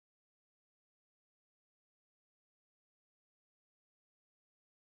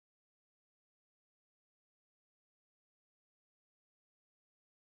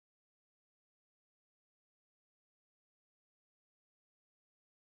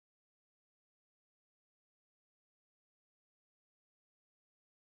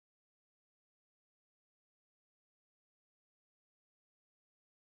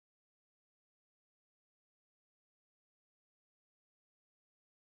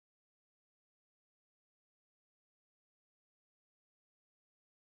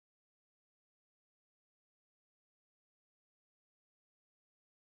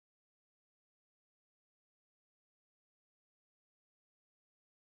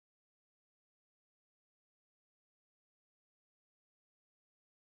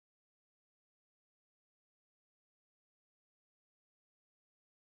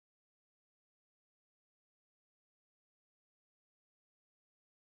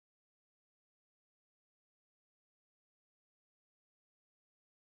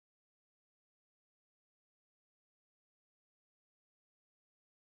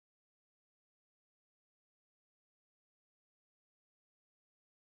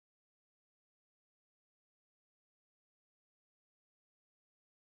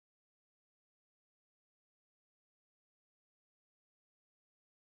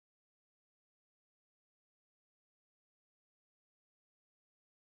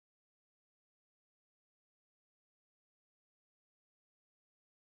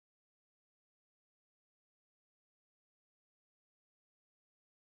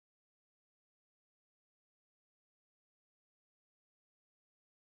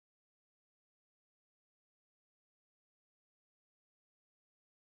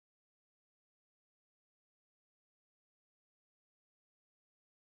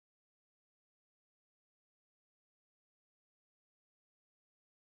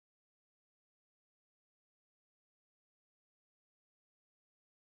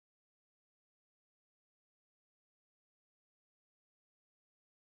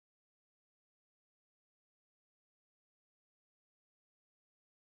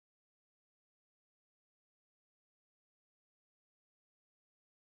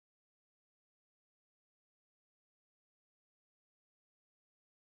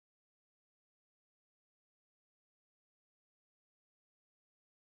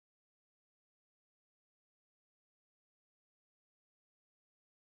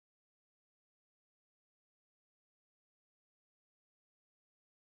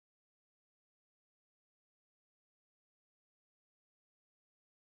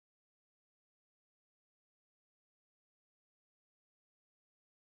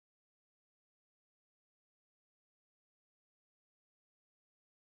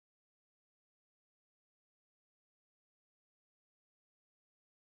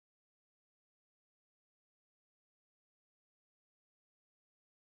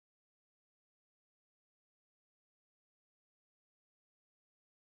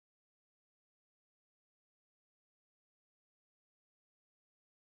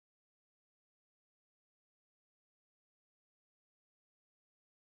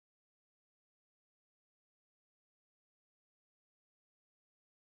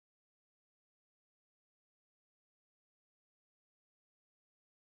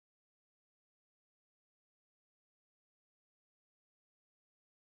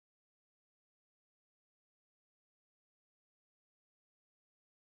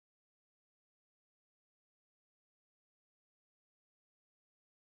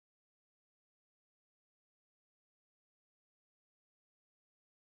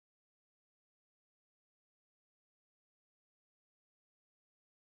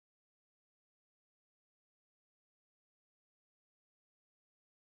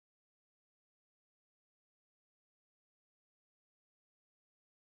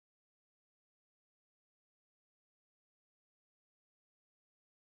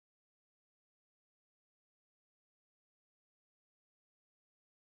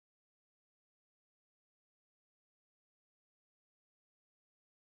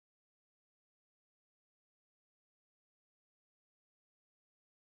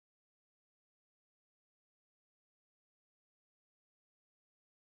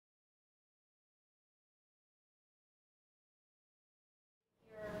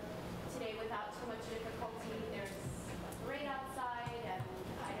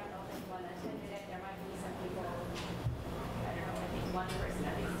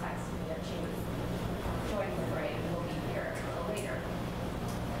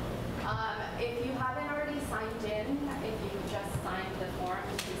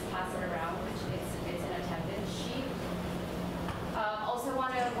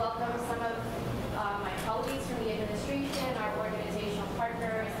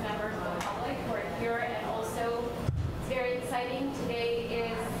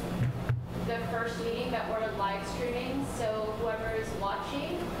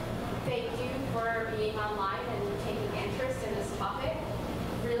watching. Thank you for being online and taking interest in this topic.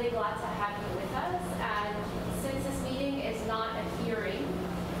 Really glad to have you with us. And since this meeting is not a hearing,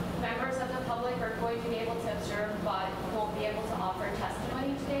 members of the public are going to be able to observe but won't be able to offer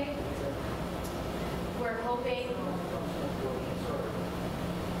testimony today. We're hoping...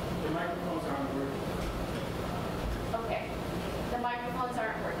 The microphones aren't working. Okay, the microphones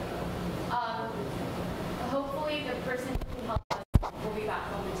aren't working. Hopefully the person who can help us will be back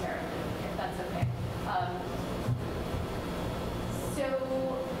momentarily, if that's okay. So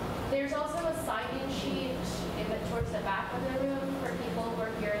there's also a sign-in sheet towards the back of the room for people who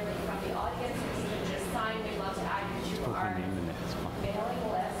are here from the audience. If you can just sign, we'd love to add you to our mailing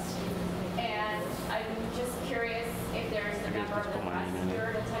list. And I'm just curious if there's a member of the press here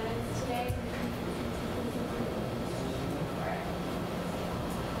in attendance today.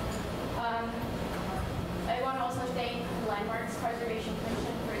 I want to also thank Landmarks Preservation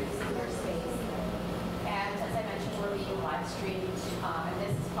Commission for using their space. And as I mentioned, we're being live streamed, and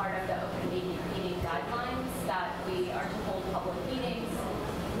this is part of the open meeting guidelines that we are to hold public meetings,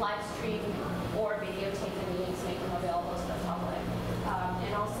 live stream, or videotape the meetings, make them available to the public.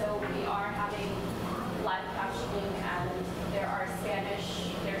 And also, we are having live captioning, and there's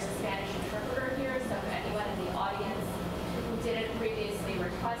a Spanish interpreter here, so if anyone in the audience who didn't previously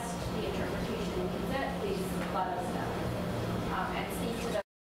request the interpretation needs it, please let us know. And speak to the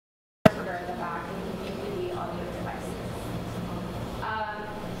interpreter in the back and give you the audio devices.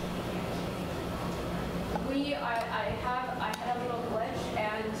 I had a little glitch,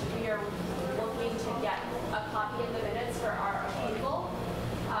 and we are looking to get a copy of the minutes for our approval.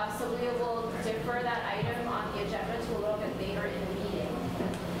 So we will defer that item on the agenda to a little bit later in the meeting.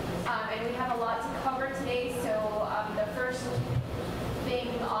 And we have a lot to cover today, so the first thing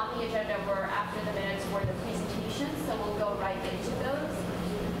on the agenda after the minutes were the presentations, so we'll go right into those.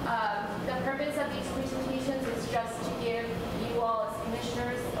 The purpose of these presentations is just to give you all as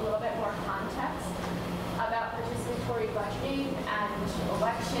commissioners a little bit more context about participatory budgeting and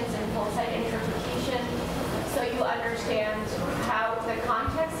elections and full site interpretation, so you understand how the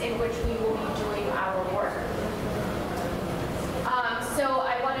context in which we will be doing our work. So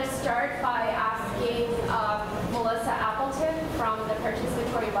I want to start by asking Melissa Appleton from the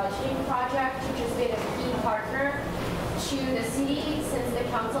Participatory Budgeting Project, which has been a key partner to the city since the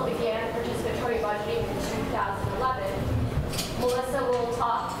council began participatory budgeting in 2011. Melissa will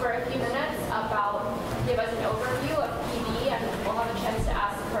talk for a few minutes give us an overview of PD, and we'll have a chance to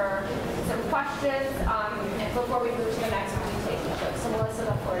ask her some questions and before we move to the next presentation. So Melissa,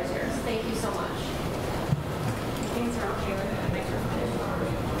 the floor is yours. Thank you so much. Things are okay with the microphone.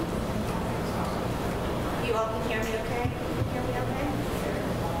 You all can hear me okay? Hear me okay?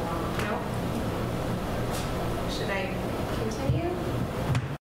 No? Should I continue?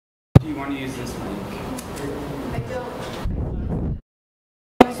 Do you want to use this mic? I don't.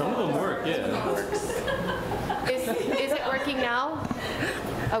 Some of them work, yeah. Is it working now?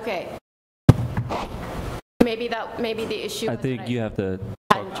 Okay. Maybe the issue. I think you have to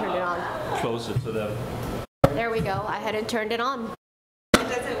hadn't turned it on. closer to them. There we go. I hadn't turned it on.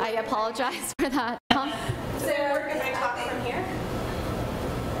 I apologize for that. Does it work if I talk from here?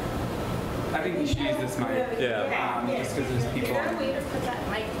 I think you should use this mic. Yeah. Just because there's people. Is there a way to put that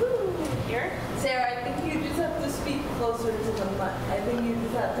mic here? Sarah, I think you just have to speak closer to the mic. I think you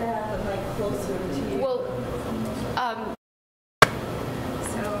just have to have the mic closer to you. Well,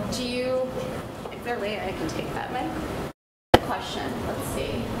 so do you? is there a way I can take that mic? Question. Let's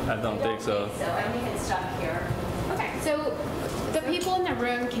see. I don't think so. So I think it's stuck here. Okay. So the people in the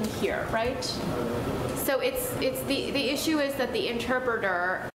room can hear, right? So it's the issue is that the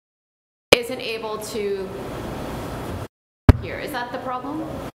interpreter isn't able to hear. Is that the problem?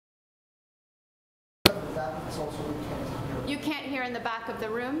 You can't hear in the back of the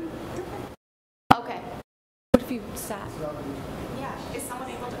room? Okay. What if you sat? Yeah. Is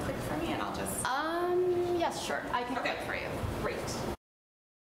someone able to click for me and I'll just... Yes, sure. I can click for you. Great.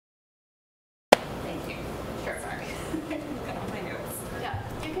 Thank you. Sure. Sorry. I've got all my notes. Yeah,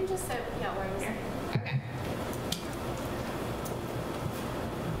 you can just sit, where I was Here. Okay.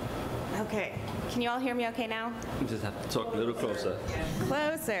 Okay. Can you all hear me okay now? You just have to talk a little closer.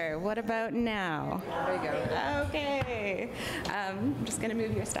 Closer. What about now? There you go. Okay. I'm just going to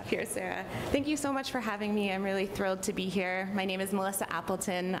move your stuff here, Sarah. Thank you so much for having me. I'm really thrilled to be here. My name is Melissa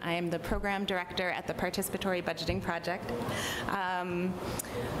Appleton. I am the program director at the Participatory Budgeting Project. And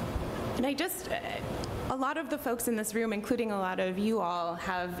I just a lot of the folks in this room, including a lot of you all,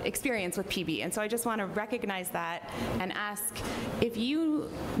 have experience with PB. And so I just want to recognize that and ask if you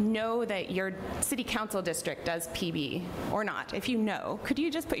know that your city council district does PB or not. If you know, could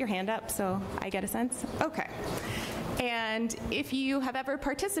you just put your hand up so I get a sense? Okay. And if you have ever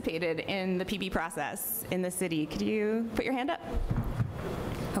participated in the PB process in the city, could you put your hand up?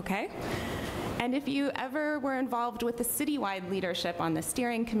 Okay. And if you ever were involved with the citywide leadership on the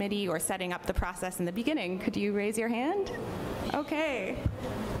steering committee or setting up the process in the beginning, could you raise your hand? Okay.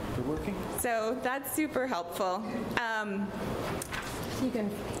 You're working? So that's super helpful. You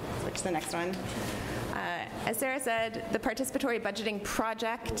can switch to the next one. As Sarah said, the Participatory Budgeting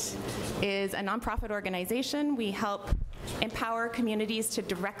Project is a nonprofit organization. We help empower communities to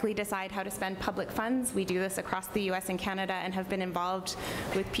directly decide how to spend public funds. We do this across the US and Canada and have been involved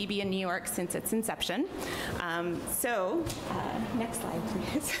with PB in New York since its inception. Next slide,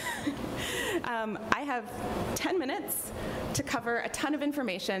 please. I have 10 minutes to cover a ton of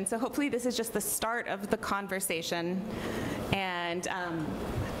information, so hopefully this is just the start of the conversation. And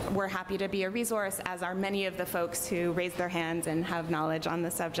we're happy to be a resource, as are many of the folks who raised their hands and have knowledge on the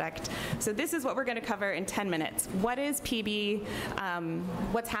subject. So this is what we're going to cover in 10 minutes. What is PB?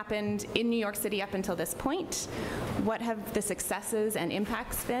 What's happened in New York City up until this point? What have the successes and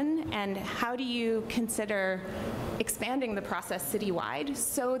impacts been? And how do you consider expanding the process citywide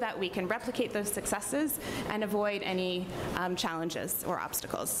so that we can replicate those successes and avoid any challenges or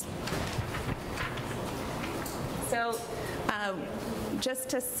obstacles? So just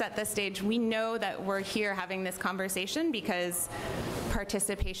to set the stage, we know that we're here having this conversation because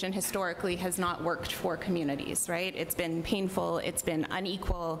participation historically has not worked for communities, right? It's been painful, it's been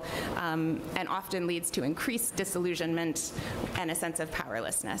unequal, and often leads to increased disillusionment and a sense of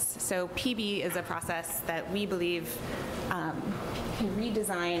powerlessness. So PB is a process that we believe can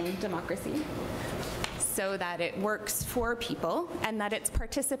redesign democracy so that it works for people and that it's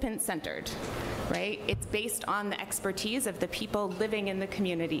participant-centered, right? It's based on the expertise of the people living in the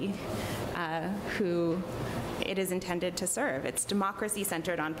community who it is intended to serve. It's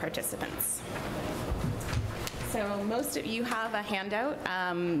democracy-centered on participants. So most of you have a handout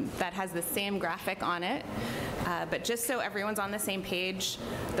that has the same graphic on it, but just so everyone's on the same page,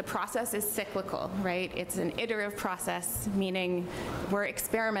 the process is cyclical, right? It's an iterative process, meaning we're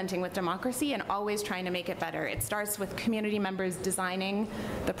experimenting with democracy and always trying to make it better. It starts with community members designing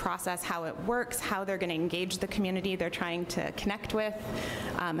the process, how it works, how they're going to engage the community they're trying to connect with,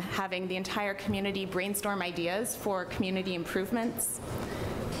 having the entire community brainstorm ideas for community improvements.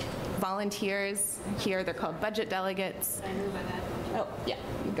 Volunteers, here they're called budget delegates. I move on that. Oh, yeah,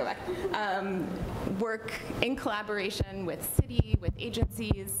 you go back. Work in collaboration with city, with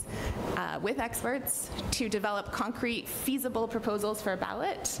agencies, with experts to develop concrete, feasible proposals for a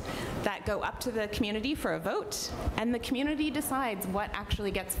ballot that go up to the community for a vote, and the community decides what actually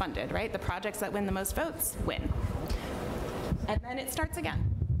gets funded, right? The projects that win the most votes win. And then it starts again.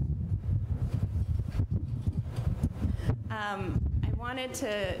 I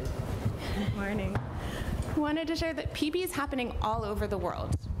wanted to share that PB is happening all over the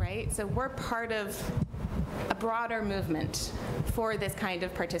world, right? So we're part of a broader movement for this kind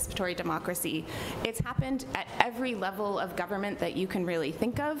of participatory democracy. It's happened at every level of government that you can really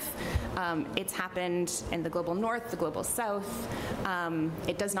think of. It's happened in the global north, the global south.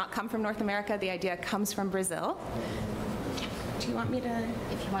 It does not come from North America. The idea comes from Brazil. Do you want me to?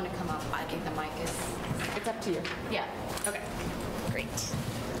 If you want to come up, I think the mic is... It's up to you. Yeah. Okay, great.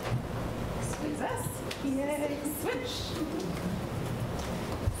 Squeeze this. Yay, switch.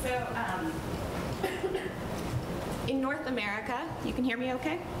 So, in North America, you can hear me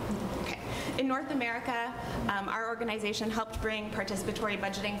okay? Okay. In North America, our organization helped bring participatory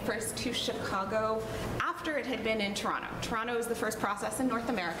budgeting first to Chicago after it had been in Toronto. Toronto is the first process in North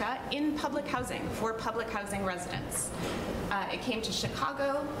America in public housing for public housing residents. It came to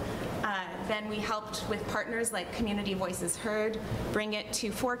Chicago. Then we helped with partners like Community Voices Heard bring it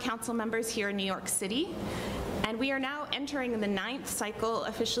to 4 council members here in New York City. And we are now entering the 9th cycle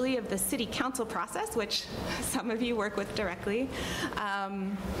officially of the city council process, which some of you work with directly.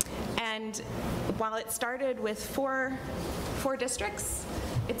 And while it started with four districts,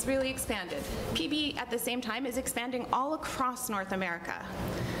 it's really expanded. PB at the same time is expanding all across North America.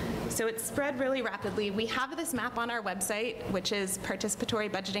 So it's spread really rapidly. We have this map on our website, which is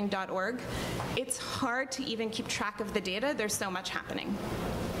participatorybudgeting.org. It's hard to even keep track of the data. There's so much happening.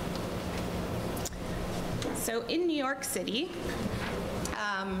 So in New York City,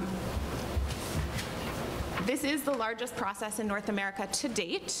 This is the largest process in North America to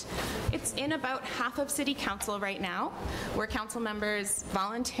date. It's in about half of City Council right now, where council members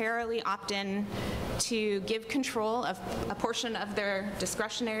voluntarily opt in to give control of a portion of their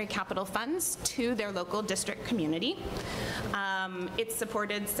discretionary capital funds to their local district community. It's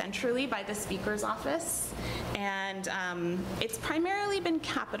supported centrally by the Speaker's office, and it's primarily been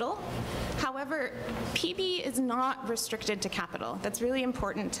capital. However, PB is not restricted to capital. That's really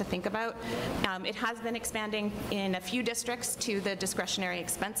important to think about. It has been expanding in a few districts to the discretionary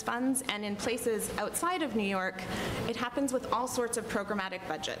expense funds, and in places outside of New York, it happens with all sorts of programmatic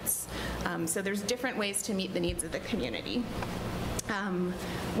budgets. So there's different ways to meet the needs of the community.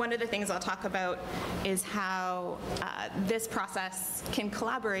 One of the things I'll talk about is how this process can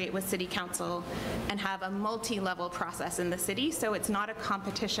collaborate with City Council and have a multi-level process in the city, so it's not a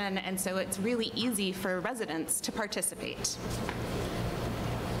competition, and so it's really easy for residents to participate.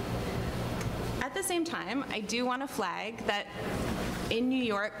 At the same time, I do want to flag that in New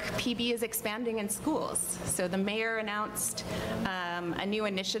York, PB is expanding in schools. So the mayor announced a new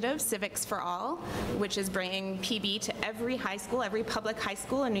initiative, Civics for All, which is bringing PB to every high school, every public high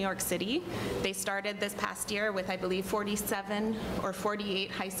school in New York City. They started this past year with, I believe, 47 or 48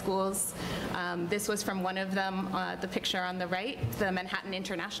 high schools. This was from one of them, the picture on the right, the Manhattan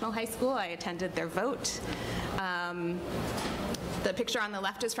International High School. I attended their vote. The picture on the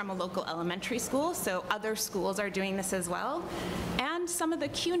left is from a local elementary school, so other schools are doing this as well. And some of the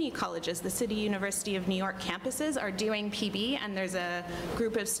CUNY colleges, the City University of New York campuses, are doing PB, and there's a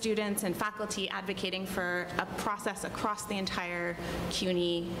group of students and faculty advocating for a process across the entire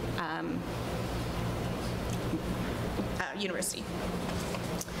CUNY university.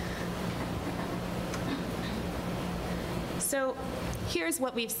 So here's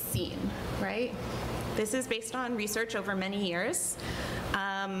what we've seen, right? This is based on research over many years.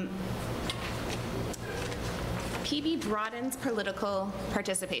 PB broadens political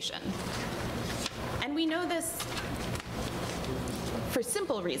participation. And we know this for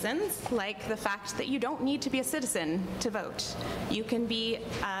simple reasons, like the fact that you don't need to be a citizen to vote. You can be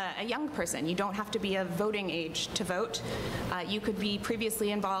a young person. You don't have to be of voting age to vote. You could be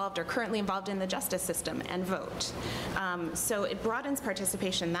previously involved or currently involved in the justice system and vote. So it broadens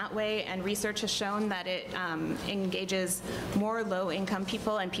participation that way, and research has shown that it engages more low-income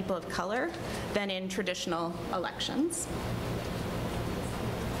people and people of color than in traditional elections.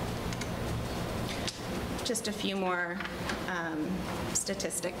 Just a few more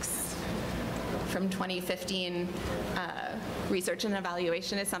statistics from 2015. Research and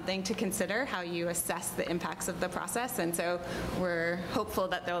evaluation is something to consider, how you assess the impacts of the process, and so we're hopeful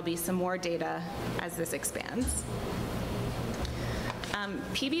that there will be some more data as this expands.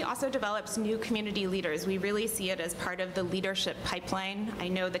 PB also develops new community leaders. We really see it as part of the leadership pipeline. I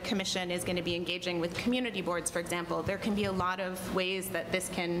know the Commission is going to be engaging with community boards, for example. There can be a lot of ways that this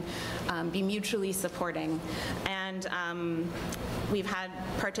can be mutually supporting. And we've had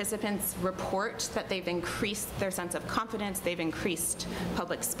participants report that they've increased their sense of confidence, they've increased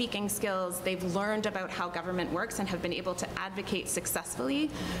public speaking skills, they've learned about how government works and have been able to advocate successfully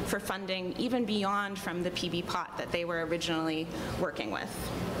for funding even beyond from the PB pot that they were originally working with.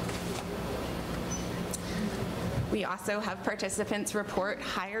 We also have participants report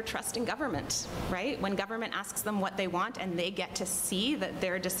higher trust in government, right? When government asks them what they want and they get to see that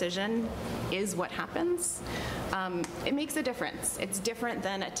their decision is what happens, it makes a difference. It's different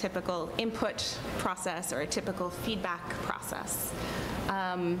than a typical input process or a typical feedback process.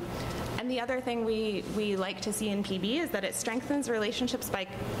 And the other thing we like to see in PB is that it strengthens relationships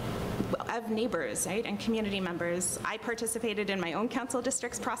of neighbors, right, and community members. I participated in my own council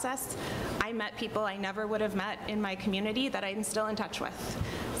districts process. I met people I never would have met in my community that I'm still in touch with.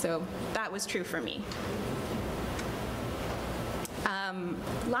 So that was true for me.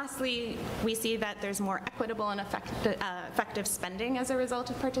 Lastly, we see that there's more equitable and effective spending as a result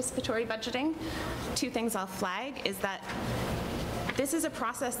of participatory budgeting. Two things I'll flag is that this is a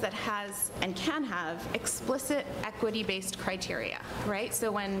process that has and can have explicit equity-based criteria, right?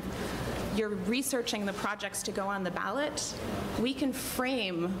 So when you're researching the projects to go on the ballot, we can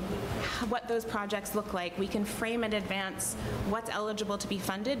frame what those projects look like. We can frame in advance what's eligible to be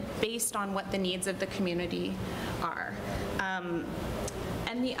funded based on what the needs of the community are.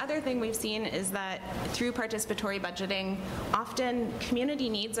 And the other thing we've seen is that through participatory budgeting, often community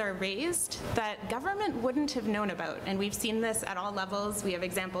needs are raised that government wouldn't have known about. And we've seen this at all levels. We have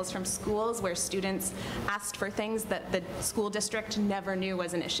examples from schools where students asked for things that the school district never knew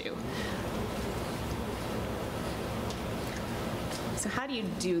was an issue. So how do you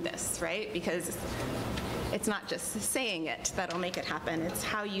do this, right? Because it's not just saying it that'll make it happen, it's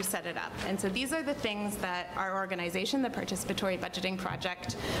how you set it up. And so these are the things that our organization, the Participatory Budgeting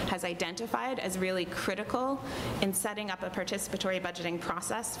Project, has identified as really critical in setting up a participatory budgeting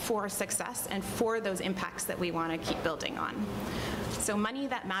process for success and for those impacts that we want to keep building on. So money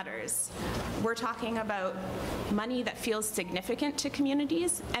that matters. We're talking about money that feels significant to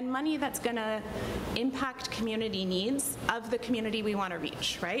communities and money that's going to impact community needs of the community we want to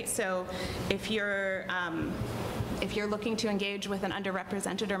reach, right? So if you're looking to engage with an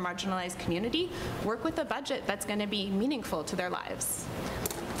underrepresented or marginalized community, work with a budget that's going to be meaningful to their lives.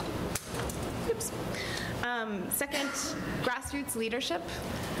 Oops. Second, grassroots leadership.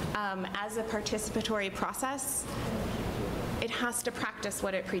 As a participatory process, it has to practice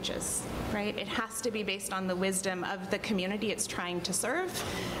what it preaches, right? It has to be based on the wisdom of the community it's trying to serve.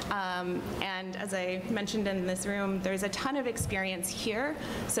 And as I mentioned in this room, there's a ton of experience here,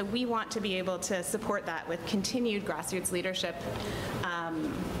 so we want to be able to support that with continued grassroots leadership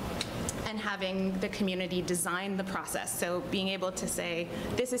and having the community design the process. So being able to say,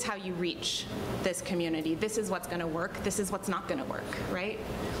 this is how you reach this community, this is what's gonna work, this is what's not gonna work, right?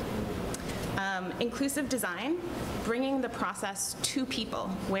 Inclusive design, bringing the process to people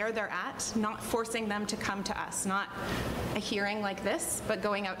where they're at, not forcing them to come to us, not a hearing like this, but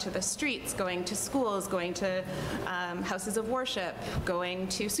going out to the streets, going to schools, going to houses of worship, going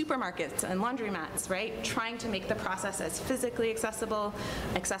to supermarkets and laundromats, right? Trying to make the process as physically accessible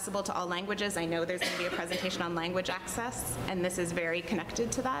to all languages. I know there's going to be a presentation on language access, and this is very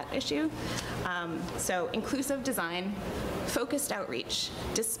connected to that issue. So inclusive design, focused outreach.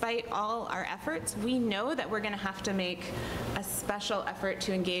 Despite all our efforts, we know that we're going to have to make a special effort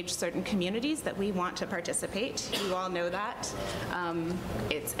to engage certain communities that we want to participate. You all know that.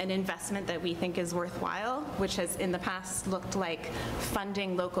 It's an investment that we think is worthwhile, which has in the past looked like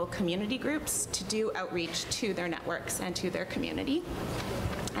funding local community groups to do outreach to their networks and to their community.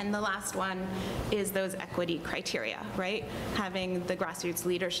 And the last one is those equity criteria, right? Having the grassroots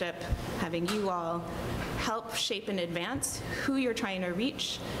leadership, having you all help shape in advance who you're trying to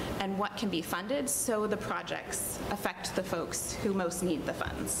reach and what can be funded so the projects affect the folks who most need the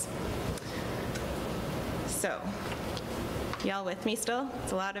funds. So, y'all with me still?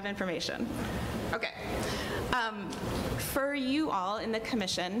 It's a lot of information. Okay. For you all in the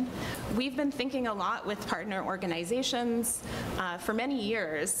commission, we've been thinking a lot with partner organizations for many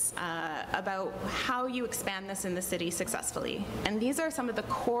years about how you expand this in the city successfully. And these are some of the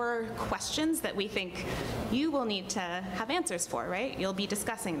core questions that we think you will need to have answers for, right? You'll be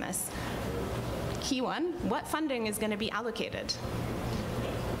discussing this. Key one, what funding is going to be allocated?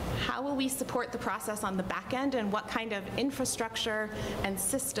 How will we support the process on the back end, and what kind of infrastructure and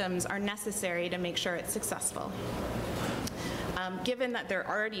systems are necessary to make sure it's successful? Given that there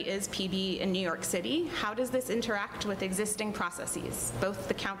already is PB in New York City, how does this interact with existing processes, both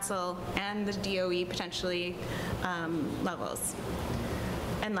the council and the DOE potentially levels?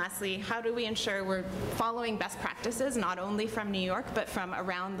 And lastly, how do we ensure we're following best practices, not only from New York, but from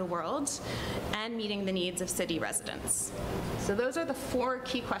around the world, and meeting the needs of city residents? So those are the 4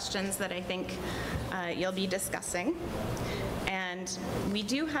 key questions that I think you'll be discussing. And we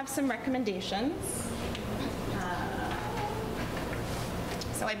do have some recommendations.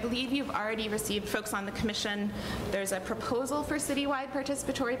 So I believe you've already received, folks on the commission, there's a proposal for citywide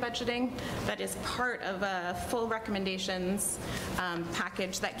participatory budgeting that is part of a full recommendations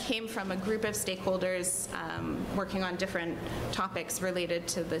package that came from a group of stakeholders working on different topics related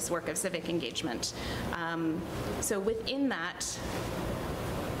to this work of civic engagement. So within that,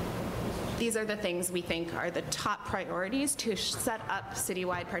 these are the things we think are the top priorities to set up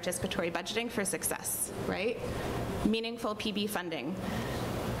citywide participatory budgeting for success, right? Meaningful PB funding.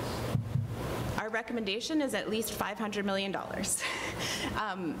 Our recommendation is at least $500 million.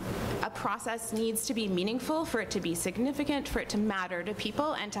 A process needs to be meaningful for it to be significant, for it to matter to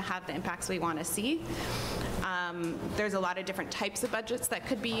people, and to have the impacts we want to see. There's a lot of different types of budgets that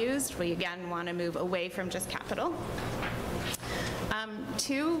could be used. We, again, want to move away from just capital.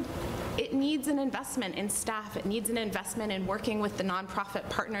 2, it needs an investment in staff. It needs an investment in working with the nonprofit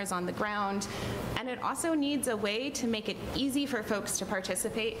partners on the ground. And it also needs a way to make it easy for folks to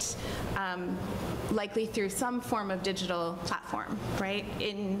participate, likely through some form of digital platform, right?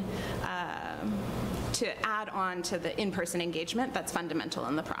 To add on to the in-person engagement that's fundamental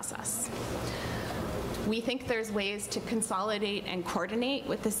in the process. We think there's ways to consolidate and coordinate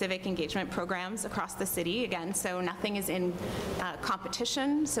with the civic engagement programs across the city, again, so nothing is in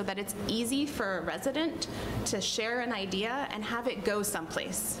competition, so that it's easy for a resident to share an idea and have it go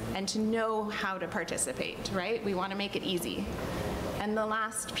someplace and to know how to participate, right? We want to make it easy. And the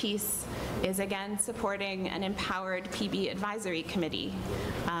last piece is, again, supporting an empowered PB advisory committee.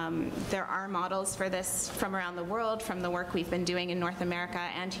 There are models for this from around the world, from the work we've been doing in North America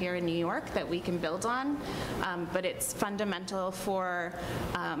and here in New York that we can build on, but it's fundamental for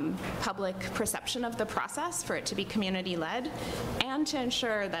public perception of the process, for it to be community-led, and to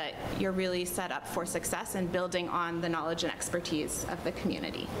ensure that you're really set up for success and building on the knowledge and expertise of the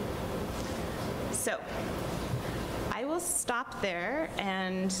community. So, I will stop there,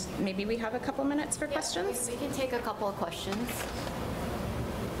 and maybe we have a couple minutes for questions. We can take a couple of questions.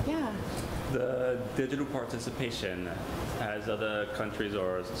 Yeah. The digital participation, as other countries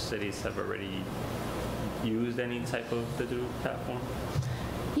or cities have already used any type of digital platform?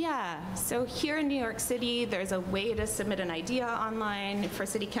 Yeah, so here in New York City, there's a way to submit an idea online. For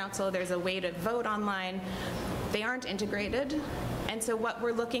City Council, there's a way to vote online. They aren't integrated. And so what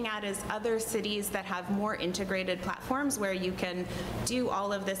we're looking at is other cities that have more integrated platforms where you can do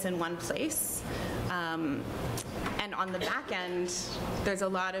all of this in one place. And on the back end, there's a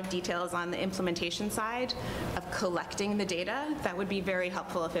lot of details on the implementation side of collecting the data that would be very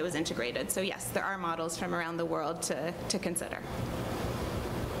helpful if it was integrated. So yes, there are models from around the world to consider.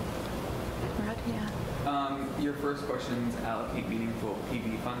 Rod, yeah. Your first question's allocate meaningful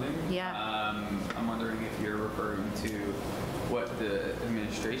PB funding. Yeah. I'm wondering if you're referring to what the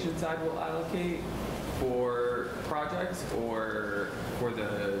administration side will allocate for projects, or for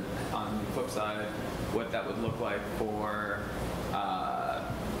the, on the flip side, what that would look like for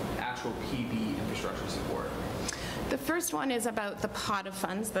actual PB infrastructure support. The first one is about the pot of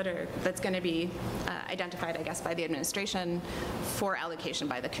funds that's going to be identified, I guess, by the administration for allocation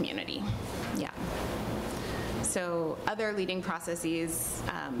by the community. Yeah. So other leading processes,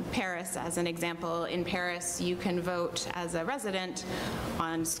 Paris as an example, in Paris you can vote as a resident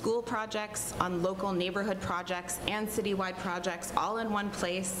on school projects, on local neighborhood projects, and citywide projects all in one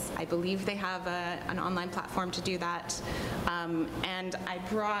place. I believe they have an online platform to do that. And I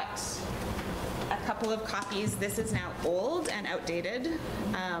brought a couple of copies. This is now old and outdated,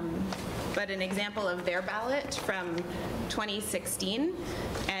 but an example of their ballot from 2016.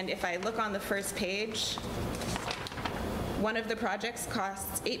 And if I look on the first page, one of the projects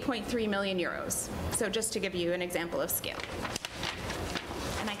costs 8.3 million euros. So just to give you an example of scale.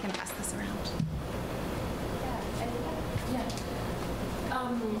 And I can pass this around.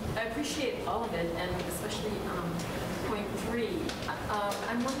 I appreciate all of it, and especially point 3.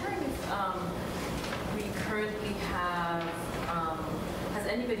 I'm wondering if we currently have, has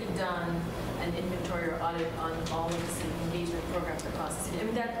anybody done an inventory or audit on all of the civic engagement programs across the city? I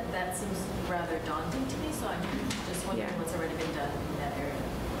mean, that seems rather daunting to me, so I'm just wondering what's already been done in that area.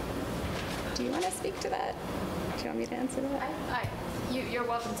 Do you want to speak to that? Do you want me to answer that? You're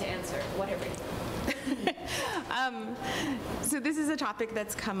welcome to answer, whatever. So this is a topic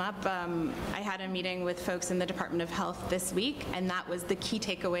that's come up. I had a meeting with folks in the Department of Health this week, and that was the key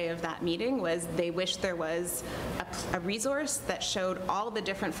takeaway of that meeting, was they wish there was a resource that showed all the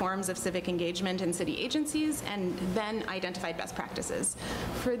different forms of civic engagement in city agencies and then identified best practices.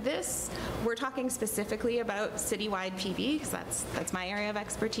 For this, we're talking specifically about citywide PB, because that's my area of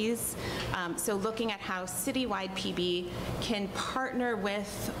expertise. So looking at how citywide PB can partner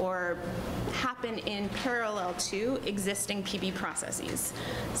with or happen in parallel to existing PB processes.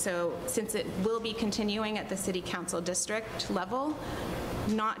 So since it will be continuing at the city council district level,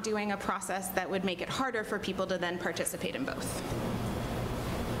 not doing a process that would make it harder for people to then participate in both.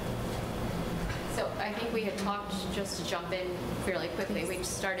 So I think we had talked, just to jump in fairly quickly, we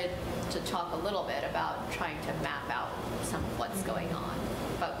started to talk a little bit about trying to map out some of what's going on,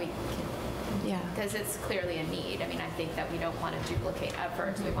 but we can, because it's clearly a need. I mean, I think that we don't want to duplicate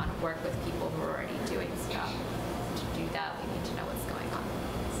efforts. We want to work with people who are already doing stuff. To do that, we need to know what's going on.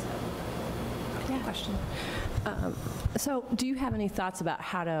 So. Yeah. Question. So do you have any thoughts about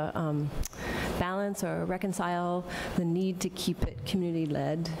how to balance or reconcile the need to keep it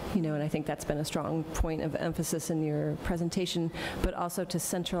community-led? You know, and I think that's been a strong point of emphasis in your presentation, but also to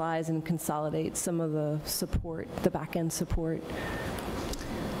centralize and consolidate some of the support, the back-end support.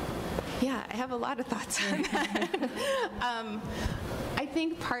 Yeah, I have a lot of thoughts on that. I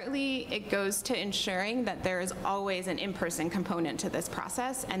think partly it goes to ensuring that there is always an in-person component to this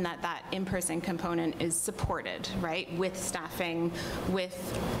process, and that in-person component is supported, right, with staffing,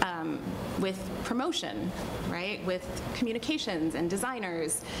 with promotion, right, with communications and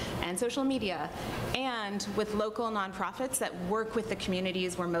designers and social media, and with local nonprofits that work with the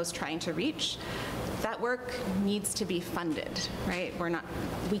communities we're most trying to reach. that work needs to be funded, right?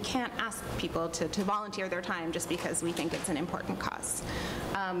 We can't ask people to volunteer their time just because we think it's an important cause.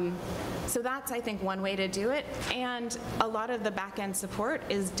 So that's, I think, one way to do it. And a lot of the back-end support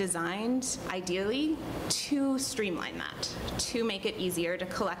is designed, ideally, to streamline that, to make it easier to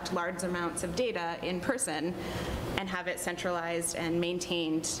collect large amounts of data in person and have it centralized and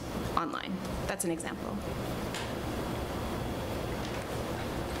maintained online. That's an example.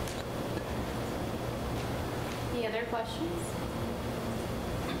 Any other questions?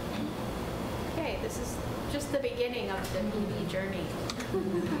 Okay, this is just the beginning of the PB journey.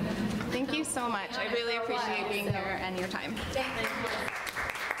 Thank you so much. I really appreciate being here and your time. Thank you.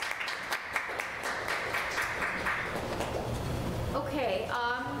 Okay,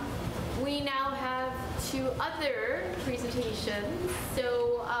 we now have 2 other presentations.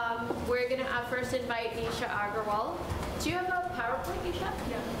 So we're going to first invite Nisha Agarwal. Do you have a PowerPoint, Nisha?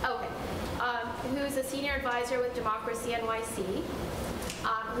 Yeah. Okay. Who's a senior advisor with Democracy NYC,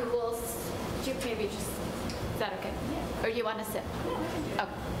 who will, maybe just, is that okay? Yeah. Or you want to sit? Yeah.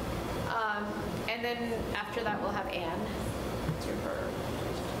 Okay. And then after that, we'll have Anne do her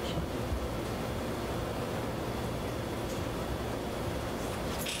presentation.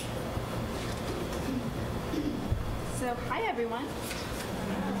 So, hi everyone.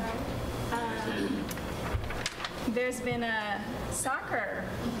 There's been a soccer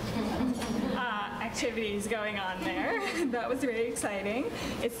activities going on there. That was very exciting.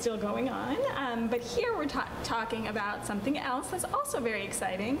 It's still going on. But here we're talking about something else that's also very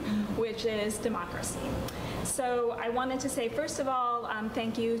exciting, which is democracy. So I wanted to say, first of all,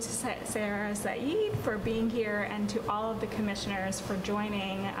 thank you to Sarah Saeed for being here and to all of the commissioners for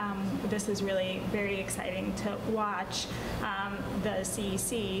joining. This is really very exciting to watch the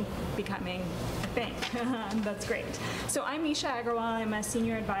CEC becoming a thing. That's great. So I'm Nisha Agarwal. I'm a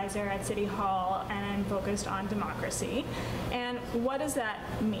senior advisor at City Hall, and I'm focused on democracy. And what does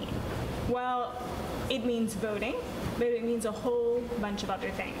that mean? Well, it means voting, but it means a whole bunch of other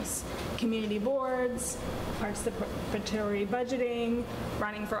things. Community boards, participatory budgeting,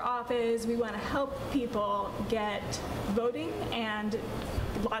 running for office. We want to help people get voting and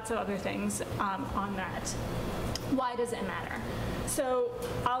lots of other things on that. Why does it matter? So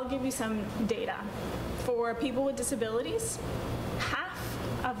I'll give you some data. For people with disabilities, half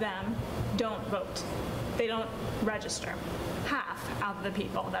of them don't vote. They don't register. Half of the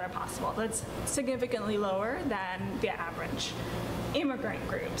people that are possible. That's significantly lower than the average. Immigrant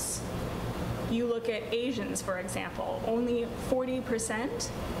groups. You look at Asians, for example, only 40%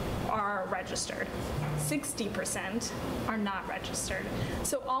 are registered. 60% are not registered.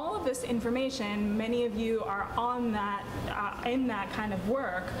 So all of this information, many of you are on that, in that kind of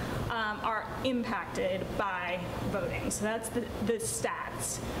work, are impacted by voting. So that's the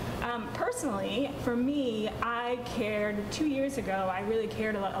stats. Personally, for me, I cared 2 years ago, I really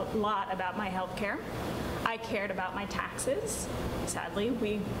cared a lot about my health care. I cared about my taxes. Sadly,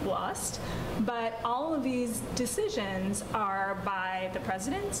 we lost. But all of these decisions are by the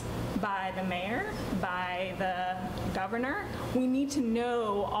president, by the mayor, by the governor. We need to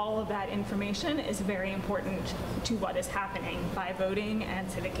know all of that information is very important to what is happening by voting and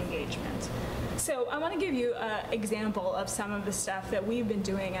civic engagement. So I want to give you an example of some of the stuff that we've been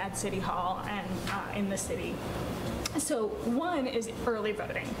doing at City Hall and in the city. So one is early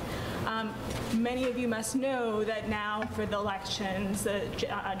voting. Many of you must know that now for the elections, the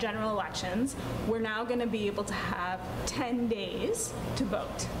general elections, we're now going to be able to have 10 days to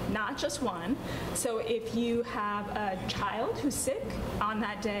vote, not just one. So if you have a child who's sick on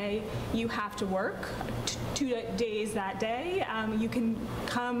that day, you have to work 2 days that day. You can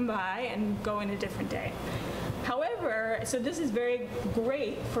come by and go in a different day. However, so this is very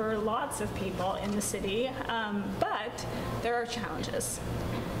great for lots of people in the city, but there are challenges.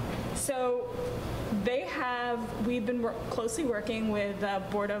 So we've been closely working with the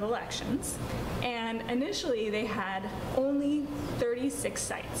Board of Elections, and initially they had only 36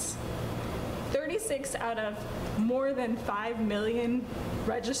 sites. 36 out of more than 5 million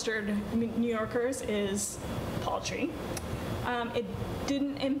registered New Yorkers is paltry. It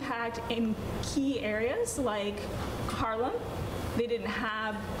didn't impact in key areas like Harlem. They didn't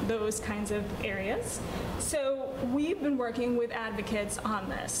have those kinds of areas. So we've been working with advocates on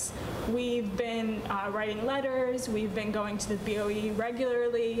this. We've been writing letters. We've been going to the BOE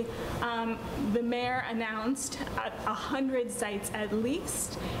regularly. The mayor announced 100 sites at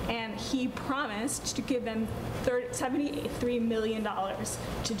least, and he promised to give them $73 million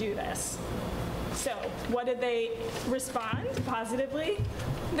to do this. So what did they respond positively?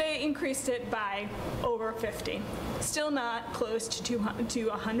 They increased it by over 50. Still not close to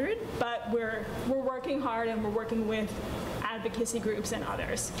 100, but we're working hard and we're working with advocacy groups and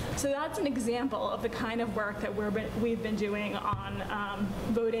others. So that's an example of the kind of work that we've been doing on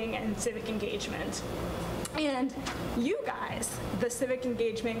voting and civic engagement. And you guys, the Civic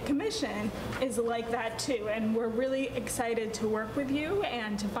Engagement Commission, is like that too, and we're really excited to work with you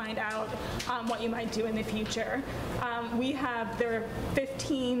and to find out what you might do in the future. There are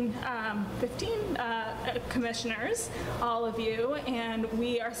 15 commissioners, all of you, and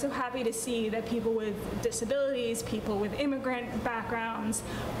we are so happy to see that people with disabilities, people with immigrant backgrounds,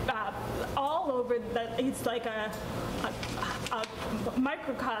 all over it's like a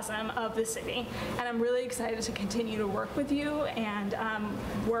microcosm of the city, and I'm really excited to continue to work with you and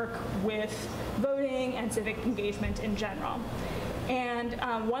work with voting and civic engagement in general. And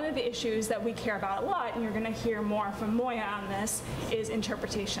one of the issues that we care about a lot, and you're going to hear more from Moya on this, is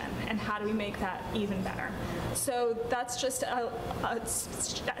interpretation and how do we make that even better. So that's just a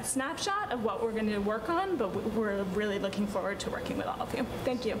snapshot of what we're going to work on, but we're really looking forward to working with all of you.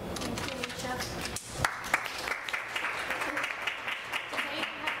 Thank you. Thank you, Nisha. Does anyone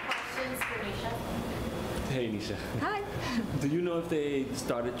have questions for Nisha? Hey, Nisha. Hi. Do you know if they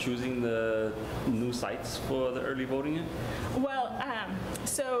started choosing the new sites for the early voting yet? Well,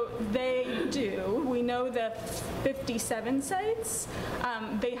 so they do. We know the 57 sites.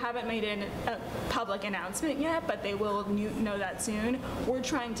 They haven't made a public announcement yet, but they will know that soon. We're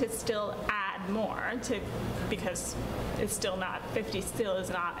trying to still add more because it's still not, 50 still is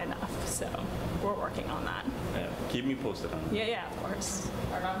not enough. So we're working on that. Yeah, keep me posted on it. Yeah, of course.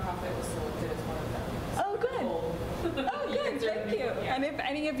 Our nonprofit was selected as one of them. Oh, good. Oh, good, thank you. And if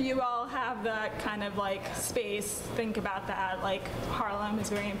any of you all have that kind of like space, think about that. Like Harlem is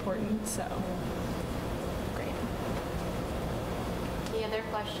very important, so great. Any other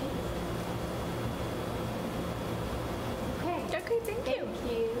questions? Okay. Okay, thank you.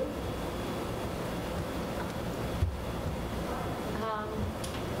 Thank you.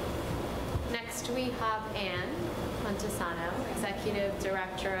 Next we have Anne Montesano, Executive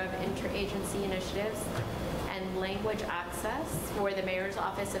Director of Interagency Initiatives and Language Access for the Mayor's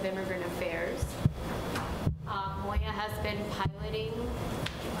Office of Immigrant Affairs. Moya has been piloting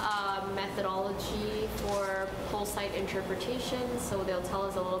methodology for poll site interpretation, so they'll tell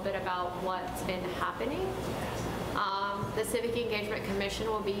us a little bit about what's been happening. The Civic Engagement Commission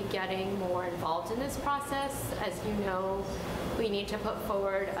will be getting more involved in this process. As you know, we need to put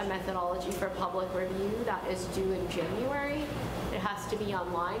forward a methodology for public review that is due in January. It has to be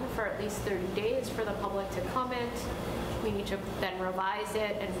online for at least 30 days for the public to comment. We need to then revise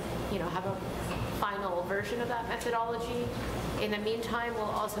it and have a final version of that methodology. In the meantime, we'll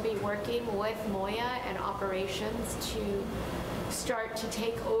also be working with Moya and operations to start to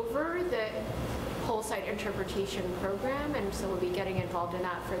take over the poll site interpretation program, and so we'll be getting involved in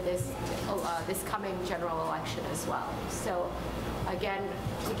that for this coming general election as well. So again,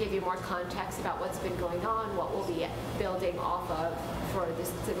 to give you more context about what's been going on, what we'll be building off of for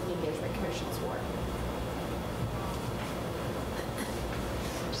this Civic Engagement Commission's work.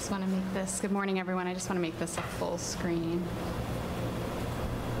 Just want to make this, good morning everyone, I just want to make this a full screen.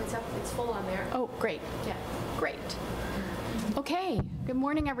 It's full on there. Oh, great. Yeah. Great. Okay, good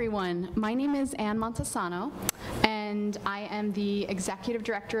morning everyone. My name is Anne Montesano, and I am the Executive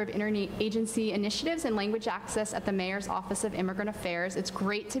Director of Interagency Initiatives and Language Access at the Mayor's Office of Immigrant Affairs. It's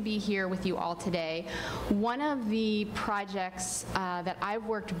great to be here with you all today. One of the projects that I've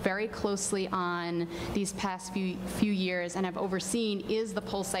worked very closely on these past few years and have overseen is the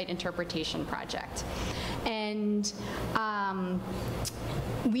poll site interpretation project. And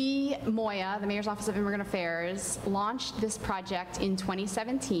we, Moya, the Mayor's Office of Immigrant Affairs, launched this project in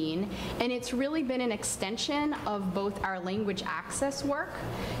 2017, and it's really been an extension of both our language access work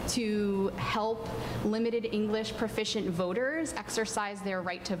to help limited English proficient voters exercise their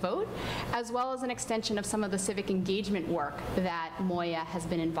right to vote, as well as an extension of some of the civic engagement work that Moya has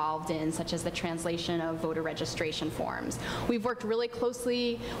been involved in, such as the translation of voter registration forms. We've worked really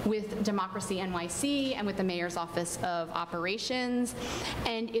closely with Democracy NYC and with the Mayor's Office of Operations,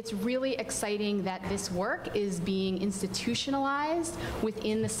 and it's really exciting that this work is being institutionalized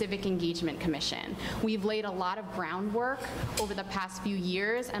within the Civic Engagement Commission. We've laid a lot of groundwork over the past few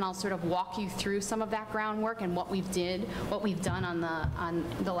years, and I'll sort of walk you through some of that groundwork and what we've done on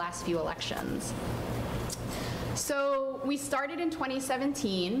the last few elections. So we started in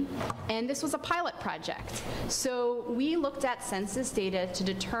 2017, and this was a pilot project. So we looked at census data to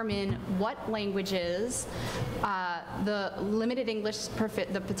determine what languages the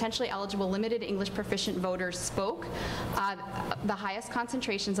potentially eligible limited English proficient voters spoke, the highest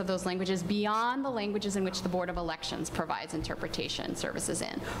concentrations of those languages beyond the languages in which the Board of Elections provides interpretation services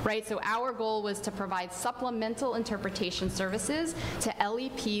in, right? So our goal was to provide supplemental interpretation services to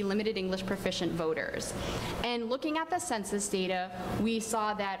LEP limited English proficient voters. And looking at the census data, we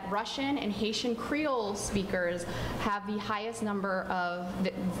saw that Russian and Haitian Creole speakers have the highest number of,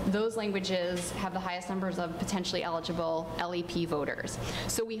 those languages have the highest numbers of potentially eligible LEP voters.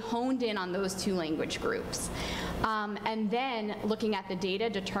 So we honed in on those two language groups. And then looking at the data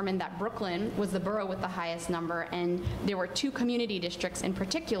determined that Brooklyn was the borough with the highest number, and there were two community districts in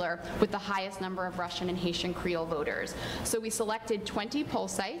particular with the highest number of Russian and Haitian Creole voters. So we selected 20 poll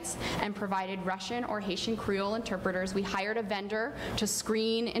sites and provided Russian or Haitian Creole interpreters. We hired a vendor to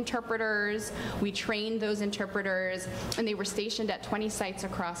screen interpreters. We trained those interpreters, and they were stationed at 20 sites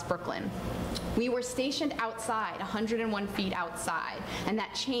across Brooklyn. We were stationed outside, 101 feet outside, and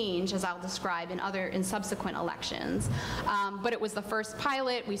that changed, as I'll describe, in subsequent elections. But it was the first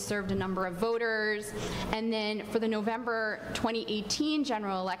pilot. We served a number of voters, and then for the November 2018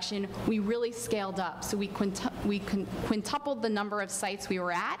 general election, we really scaled up. So we quintupled the number of sites we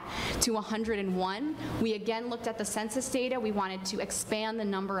were at to 101. We again looked at the census data. We wanted to expand the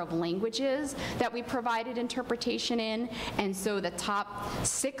number of languages that we provided interpretation in, and so the top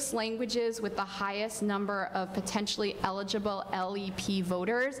 6 languages with the highest number of potentially eligible LEP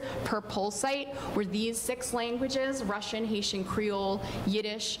voters per poll site were these 6 languages: Russian, Haitian Creole,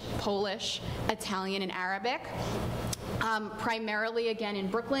 Yiddish, Polish, Italian, and Arabic. Primarily, again, in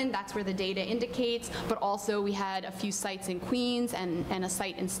Brooklyn, that's where the data indicates, but also we had a few sites in Queens and a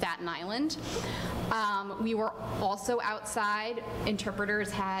site in Staten Island. We were also outside.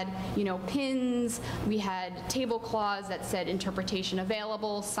 Interpreters had, pins. We had tablecloths that said interpretation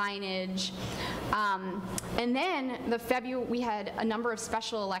available, signage. And then we had a number of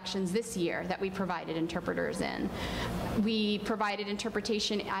special elections this year that we provided interpreters in. We provided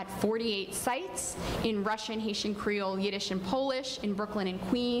interpretation at 48 sites in Russian, Haitian Creole, Yiddish, and Polish in Brooklyn and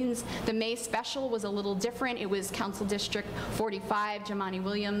Queens. The May special was a little different. It was Council District 45, Jamani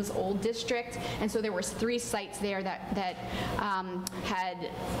Williams' old district, and so there were 3 sites there that had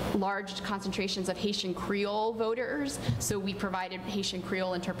large concentrations of Haitian Creole voters, so we provided Haitian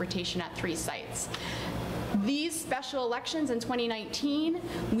Creole interpretation at 3 sites. These special elections in 2019,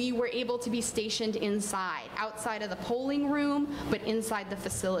 we were able to be stationed outside of the polling room, but inside the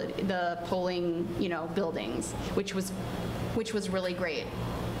facility, the polling, buildings, which was really great.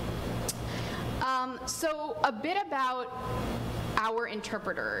 So a bit about our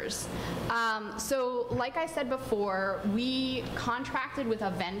interpreters. So like I said before, we contracted with a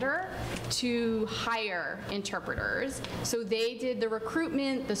vendor to hire interpreters. So they did the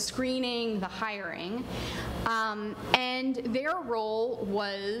recruitment, the screening, the hiring. And their role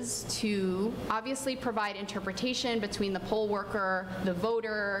was to obviously provide interpretation between the poll worker, the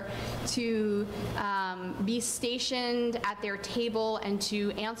voter, to be stationed at their table and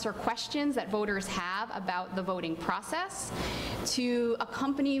to answer questions that voters have about the voting process, to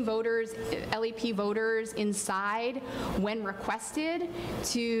accompany voters, LEP voters inside when requested,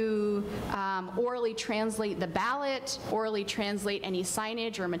 to orally translate the ballot, orally translate any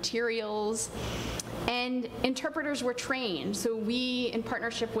signage or materials. And interpreters were trained. So we, in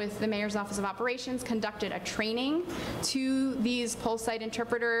partnership with the Mayor's Office of Operations, conducted a training to these poll site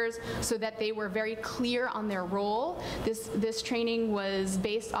interpreters so that they were very clear on their role. This training was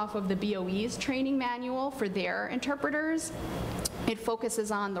based off of the BOE's training manual for their interpreters. It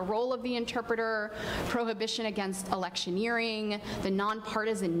focuses on the role of the interpreter, prohibition against electioneering, the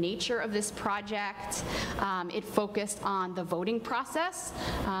nonpartisan nature of this project. It focused on the voting process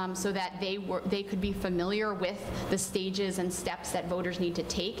so that they could be familiar with the stages and steps that voters need to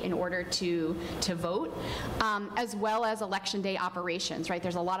take in order to vote, as well as election day operations, right?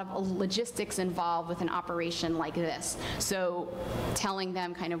 There's a lot of logistics involved with an operation like this. So telling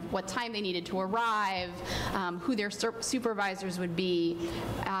them kind of what time they needed to arrive, who their supervisors would be,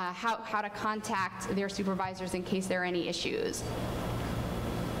 how to contact their supervisors in case there are any issues.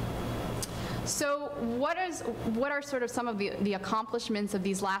 So what are sort of some of the accomplishments of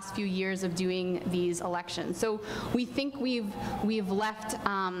these last few years of doing these elections? So we think we've left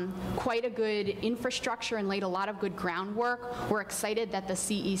quite a good infrastructure and laid a lot of good groundwork. We're excited that the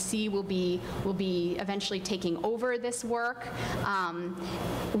CEC will be eventually taking over this work.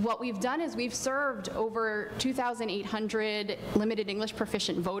 What we've done is we've served over 2,800 limited English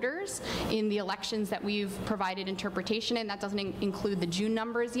proficient voters in the elections that we've provided interpretation in. That doesn't include the June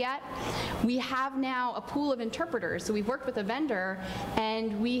numbers yet. We have now a pool of interpreters. So we've worked with a vendor,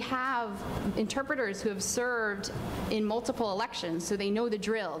 and we have interpreters who have served in multiple elections, so they know the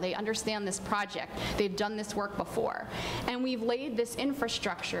drill. They understand this project. They've done this work before. And we've laid this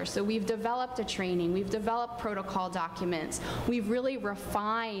infrastructure. So we've developed a training. We've developed protocol documents. We've really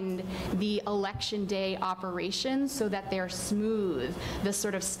refined the election day operations so that they're smooth. The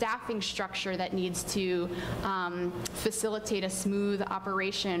sort of staffing structure that needs to facilitate a smooth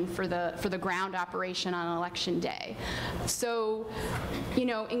operation for the ground operation on election day. So, you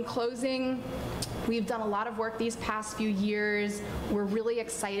know, in closing, we've done a lot of work these past few years. We're really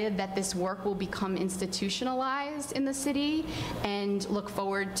excited that this work will become institutionalized in the city, and look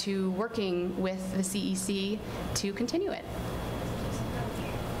forward to working with the CEC to continue it.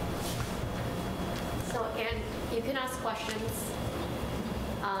 So, and you can ask questions.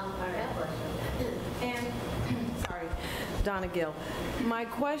 And, sorry, Donna Gill. My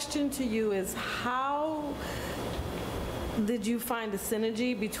question to you is, how did you find a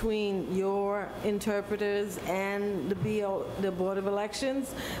synergy between your interpreters and the Board of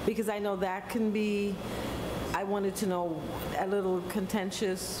Elections? Because I know that can be, I wanted to know, a little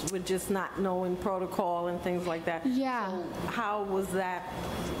contentious with just not knowing protocol and things like that. Yeah. So how was that?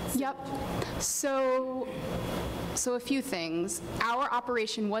 Yep. So a few things. Our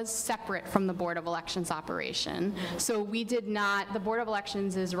operation was separate from the Board of Elections operation. So we did not, the Board of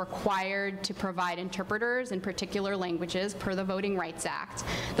Elections is required to provide interpreters in particular languages per the Voting Rights Act.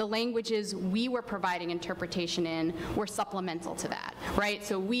 The languages we were providing interpretation in were supplemental to that, right?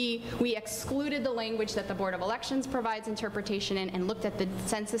 So we excluded the language that the Board of Elections provides interpretation in and looked at the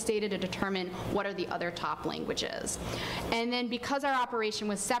census data to determine what are the other top languages. And then because our operation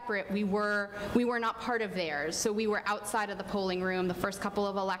was separate, we were not part of theirs. So we were outside of the polling room the first couple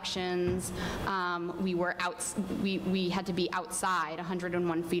of elections. We had to be outside,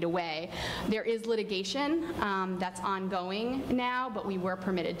 101 feet away. There is litigation that's ongoing now, but we were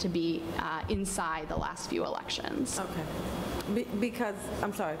permitted to be inside the last few elections. Okay. Because,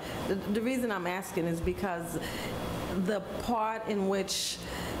 I'm sorry, the reason I'm asking is because the part in which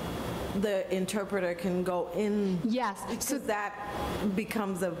the interpreter can go in. Yes. So that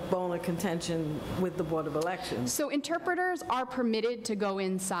becomes a bone of contention with the Board of Elections. So interpreters are permitted to go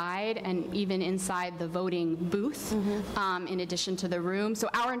inside and even inside the voting booth, in addition to the room. So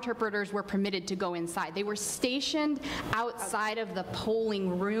our interpreters were permitted to go inside. They were stationed outside of the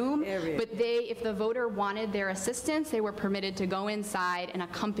polling room, but if the voter wanted their assistance, they were permitted to go inside and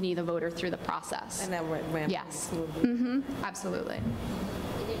accompany the voter through the process. And that ran. Yes. Absolutely.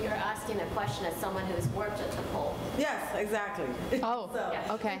 You're asking a question as someone who's worked at the poll. Yes, exactly. Oh,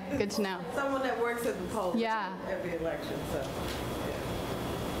 So, okay, good to know. someone that works at the poll Yeah. every election, so.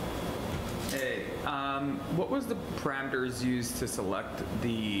 Hey, what was the parameters used to select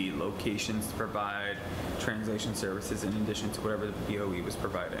the locations to provide translation services in addition to whatever the BOE was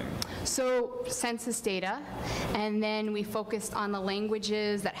providing? So census data, and then we focused on the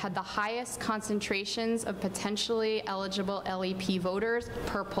languages that had the highest concentrations of potentially eligible LEP voters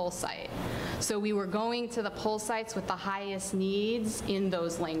per poll site. So we were going to the poll sites with the highest needs in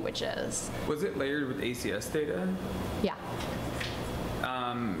those languages. Was it layered with ACS data? Yeah.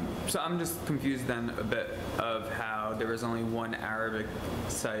 So I'm just confused then a bit of how there was only one Arabic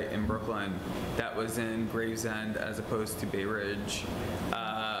site in Brooklyn that was in Gravesend as opposed to Bay Ridge,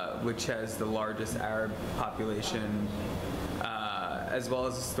 which has the largest Arab population, as well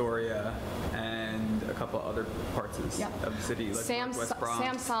as Astoria and a couple other parts of the city, like West Bronx.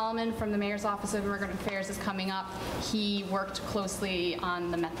 Sam Solomon from the Mayor's Office of Immigrant Affairs is coming up. He worked closely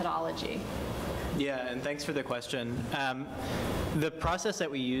on the methodology. Yeah, and thanks for the question. The process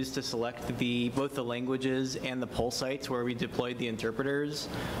that we used to select both the languages and the poll sites where we deployed the interpreters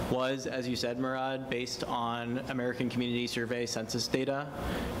was, as you said, Murad, based on American Community Survey census data.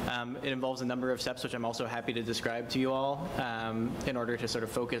 It involves a number of steps, which I'm also happy to describe to you all, in order to sort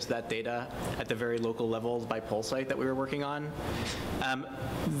of focus that data at the very local levels by poll site that we were working on.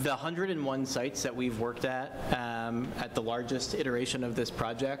 The 101 sites that we've worked at the largest iteration of this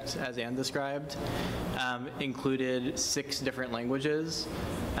project, as Ann described, included 6 different languages.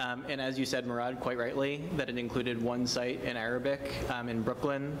 And as you said, Murad, quite rightly, that it included one site in Arabic in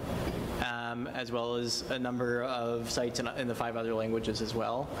Brooklyn, as well as a number of sites in the 5 other languages as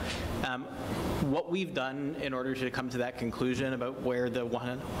well. What we've done in order to come to that conclusion about where the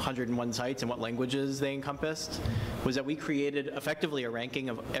 101 sites and what languages they encompassed was that we created effectively a ranking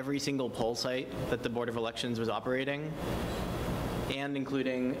of every single poll site that the Board of Elections was operating, and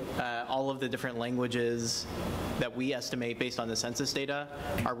including all of the different languages that we estimate based on the census data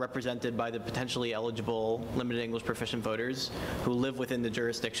are represented by the potentially eligible limited English proficient voters who live within the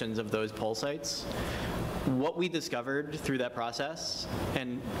jurisdictions of those poll sites. What we discovered through that process,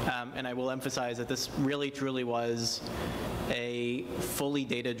 and I will emphasize that this really truly was a fully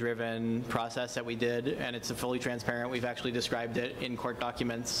data-driven process that we did, and it's fully transparent. We've actually described it in court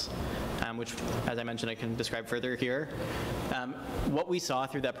documents, which, as I mentioned, I can describe further here. What we saw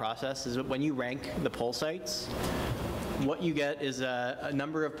through that process is that when you rank the poll sites, what you get is a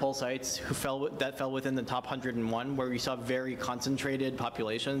number of poll sites that fell within the top 101, where we saw very concentrated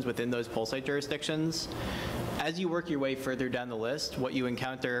populations within those poll site jurisdictions. As you work your way further down the list, what you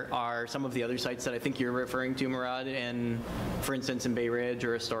encounter are some of the other sites that I think you're referring to, Murad, for instance, in Bay Ridge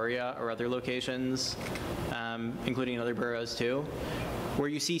or Astoria or other locations, including in other boroughs too, where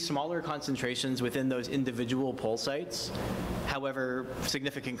you see smaller concentrations within those individual poll sites. However,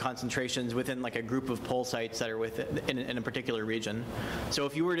 significant concentrations within like a group of poll sites that are in a particular region. So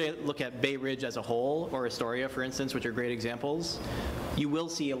if you were to look at Bay Ridge as a whole, or Astoria, for instance, which are great examples, you will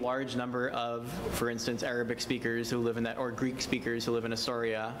see a large number of, for instance, Arabic speakers who live in that, or Greek speakers who live in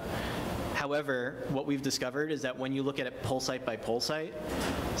Astoria. However, what we've discovered is that when you look at it poll site by poll site,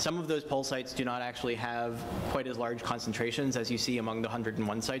 some of those poll sites do not actually have quite as large concentrations as you see among the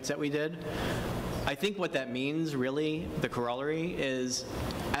 101 sites that we did. I think what that means, really, the corollary, is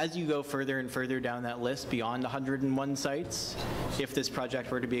as you go further and further down that list beyond 101 sites, if this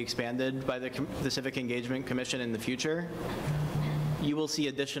project were to be expanded by the Civic Engagement Commission in the future, you will see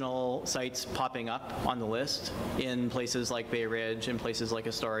additional sites popping up on the list in places like Bay Ridge, in places like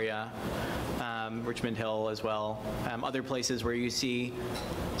Astoria, Richmond Hill as well, other places where you see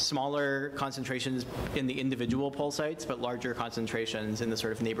smaller concentrations in the individual poll sites, but larger concentrations in the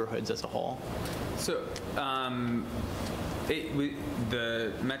sort of neighborhoods as a whole. So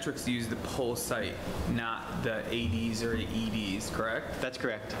the metrics use the poll site, not the ADs or EDs, correct? That's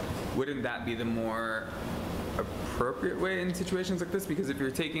correct. Wouldn't that be the more appropriate way in situations like this? Because if you're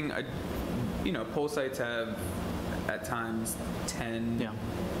taking poll sites have at times 10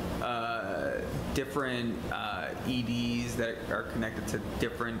 different EDs that are connected to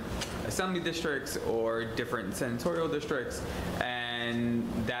different assembly districts or different senatorial districts, and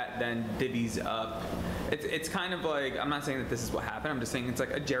that then divvies up. It's kind of like, I'm not saying that this is what happened, I'm just saying it's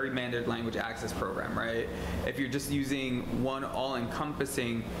like a gerrymandered language access program, right? If you're just using one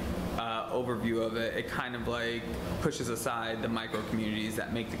all-encompassing overview of it, it kind of like pushes aside the micro communities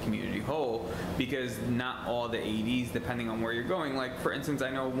that make the community whole, because not all the ADs, depending on where you're going. Like, for instance, I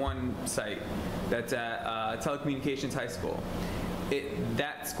know one site that's at Telecommunications High School.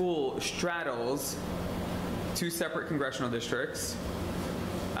 That school straddles 2 separate congressional districts,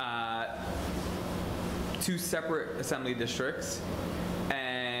 2 separate assembly districts,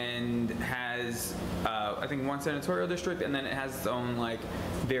 and has I think 1 senatorial district, and then it has its own like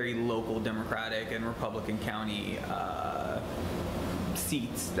very local Democratic and Republican county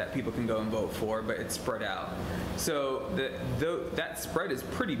seats that people can go and vote for, but it's spread out. So that spread is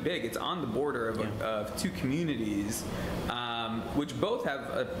pretty big. It's on the border of 2 communities, which both have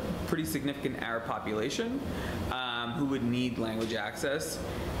a pretty significant Arab population who would need language access.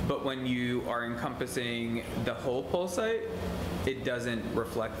 But when you are encompassing the whole poll site, it doesn't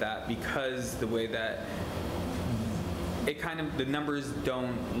reflect that, because the way that the numbers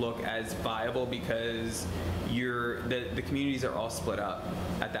don't look as viable, because the communities are all split up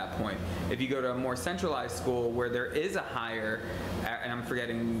at that point. If you go to a more centralized school where there is a higher, and I'm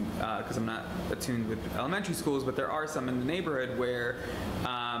forgetting because I'm not attuned with elementary schools, but there are some in the neighborhood where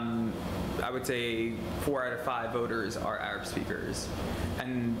I would say 4 out of 5 voters are Arab speakers,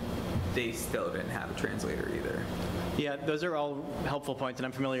 and they still didn't have a translator either. Yeah, those are all helpful points, and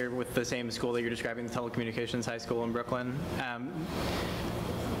I'm familiar with the same school that you're describing, the Telecommunications High School in Brooklyn.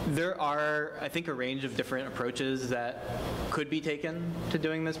 There are, I think, a range of different approaches that could be taken to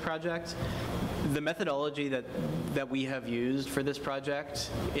doing this project. The methodology that we have used for this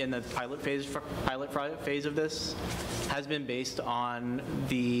project in the pilot phase of this has been based on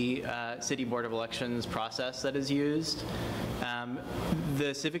the City Board of Elections process that is used.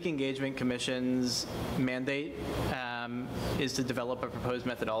 The Civic Engagement Commission's mandate is to develop a proposed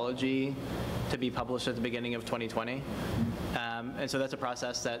methodology to be published at the beginning of 2020. And so that's a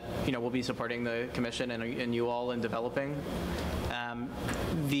process that we'll be supporting the commission and you all in developing.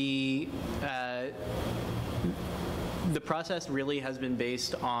 The process really has been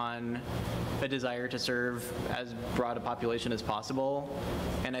based on a desire to serve as broad a population as possible.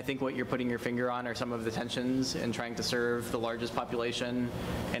 And I think what you're putting your finger on are some of the tensions in trying to serve the largest population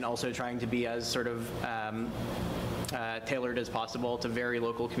and also trying to be as sort of tailored as possible to very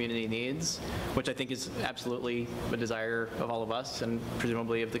local community needs, which I think is absolutely a desire of all of us and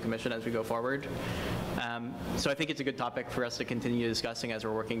presumably of the commission as we go forward. So I think it's a good topic for us to continue discussing as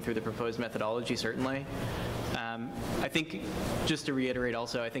we're working through the proposed methodology, certainly. I think, just to reiterate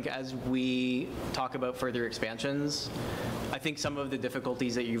also, I think as we talk about further expansions, I think some of the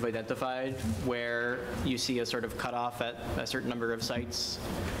difficulties that you've identified where you see a sort of cutoff at a certain number of sites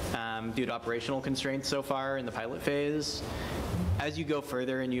due to operational constraints so far in the pilot phase, as you go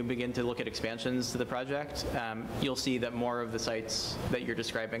further and you begin to look at expansions to the project, you'll see that more of the sites that you're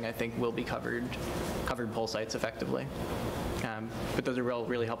describing, I think, will be covered pole sites effectively. But those are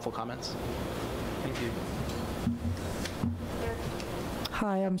really helpful comments. Thank you.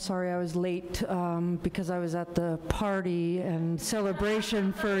 Hi, I'm sorry I was late because I was at the party and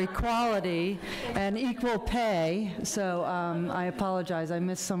celebration for equality and equal pay, so I apologize. I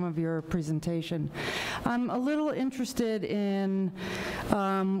missed some of your presentation. I'm a little interested in,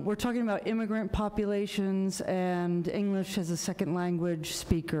 we're talking about immigrant populations and English as a second language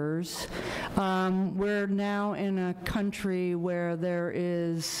speakers. We're now in a country where there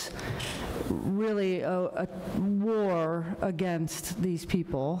is really a war against these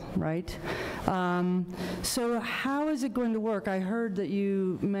people, right? So how is it going to work? I heard that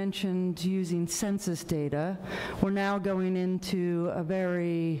you mentioned using census data. We're now going into a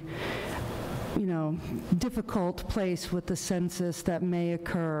very difficult place with the census that may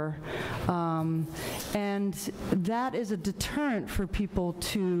occur. And that is a deterrent for people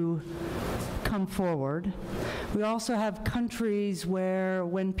to come forward. We also have countries where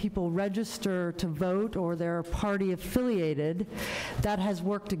when people register to vote or they're party affiliated, that has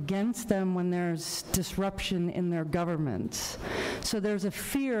worked against them when there's disruption in their governments. So there's a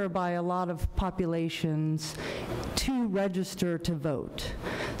fear by a lot of populations to register to vote.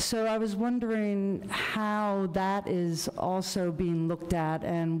 So I was wondering how that is also being looked at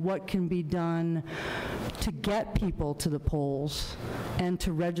and what can be done to get people to the polls and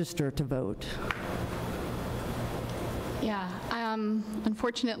to register to vote. Yeah,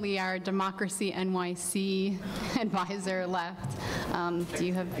 unfortunately, our Democracy NYC advisor left. Do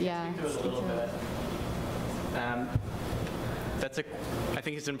you have, yeah? I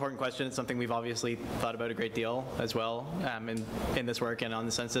think it's an important question. It's something we've obviously thought about a great deal as well in this work and on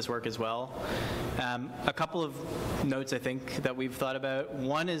the census work as well. A couple of notes I think that we've thought about.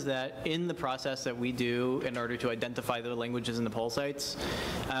 One is that in the process that we do in order to identify the languages in the poll sites,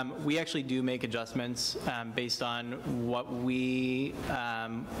 we actually do make adjustments based on what we've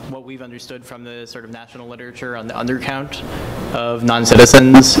understood from the sort of national literature on the undercount of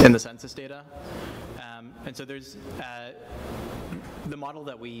non-citizens in the census data. And so there's the model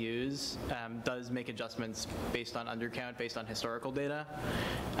that we use does make adjustments based on undercount, based on historical data.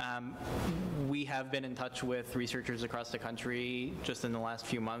 We have been in touch with researchers across the country just in the last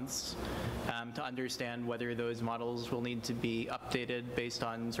few months to understand whether those models will need to be updated based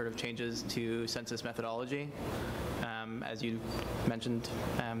on sort of changes to census methodology. As you mentioned,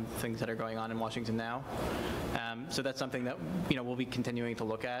 things that are going on in Washington now. So that's something that we'll be continuing to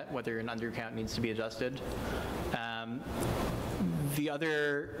look at, whether an undercount needs to be adjusted. The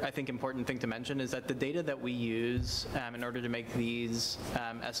other, I think, important thing to mention is that the data that we use in order to make these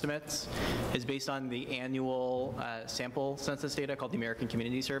estimates is based on the annual sample census data called the American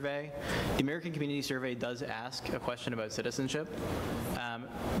Community Survey. The American Community Survey does ask a question about citizenship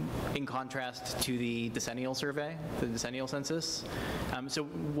in contrast to the decennial survey, the decennial census. So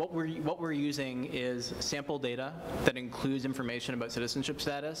what we're using is sample data that includes information about citizenship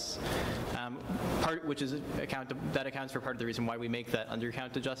status, that accounts for part of the reason why we make that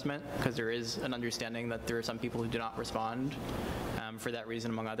undercount adjustment, because there is an understanding that there are some people who do not respond for that reason,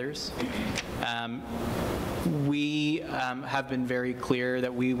 among others. We have been very clear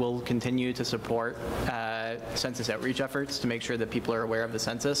that we will continue to support census outreach efforts to make sure that people are aware of the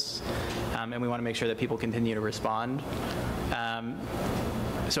census, and we want to make sure that people continue to respond.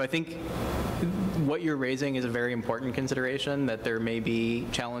 So I think what you're raising is a very important consideration, that there may be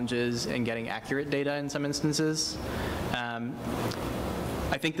challenges in getting accurate data in some instances.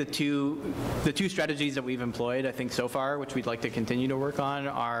 I think the two strategies that we've employed, I think so far, which we'd like to continue to work on,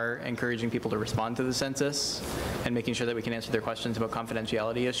 are encouraging people to respond to the census and making sure that we can answer their questions about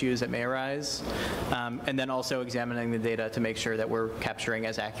confidentiality issues that may arise, and then also examining the data to make sure that we're capturing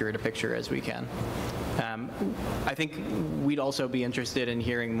as accurate a picture as we can. I think we'd also be interested in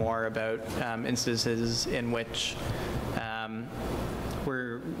hearing more about instances in which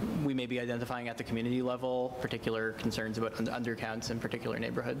we may be identifying at the community level particular concerns about undercounts in particular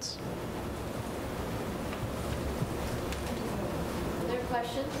neighborhoods. Other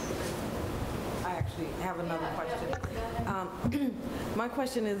questions? I actually have another question. My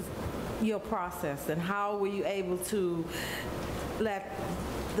question is your process, and how were you able to let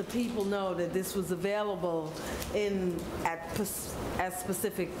the people know that this was available at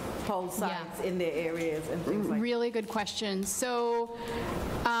specific poll sites in their areas and things like that? Really good question. So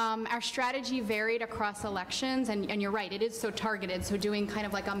our strategy varied across elections, and you're right, it is so targeted. So doing kind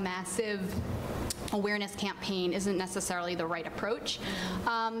of like a massive awareness campaign isn't necessarily the right approach.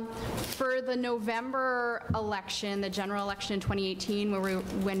 For the November election, the general election in 2018,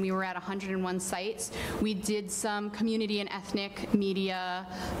 when we were at 101 sites, we did some community and ethnic media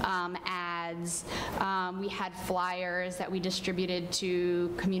ads. We had flyers that we distributed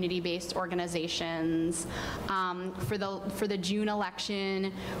to community-based organizations. For the June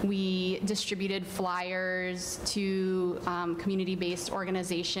election, we distributed flyers to community-based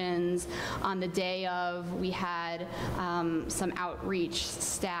organizations. On the day of, we had some outreach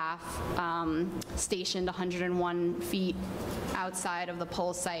staff stationed 101 feet outside of the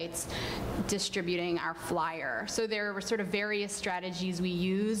poll sites distributing our flyer. So there were sort of various strategies we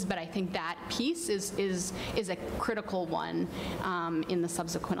used, but I think that piece is a critical one in the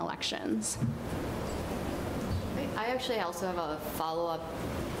subsequent elections. I actually also have a follow-up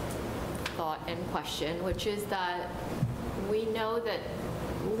thought and question, which is that we know that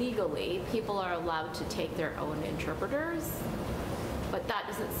legally people are allowed to take their own interpreters, but that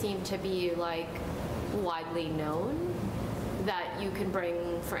doesn't seem to be like widely known, that you can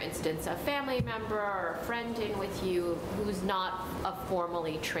bring, for instance, a family member or a friend in with you who's not a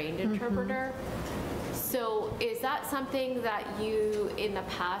formally trained interpreter. So is that something that you in the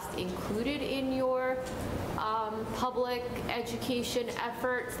past included in your public education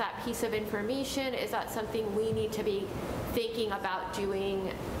efforts, that piece of information? Is that something we need to be thinking about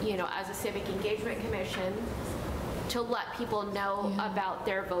doing, you know, as a civic engagement commission, to let people know about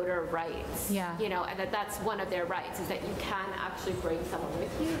their voter rights? You know, and that's one of their rights, is that you can actually bring someone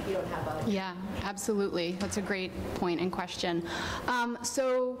with you if you don't have a... Yeah, absolutely. That's a great point and question.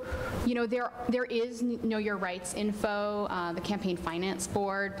 So, you know, there is Know Your Rights info. The Campaign Finance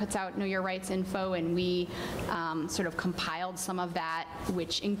Board puts out Know Your Rights info, and we sort of compiled some of that,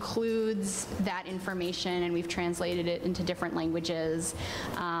 which includes that information, and we've translated it into different languages.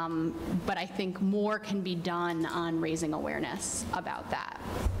 But I think more can be done on raising awareness about that.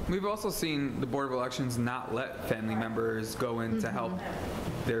 We've also seen the Board of Elections not let family members go in to help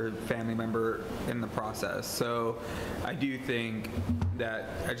their family member in the process. So I do think that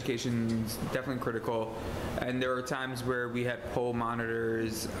education is definitely critical. And there are times where we had poll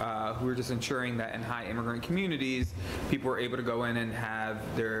monitors who were just ensuring that in high immigrant communities, people were able to go in and have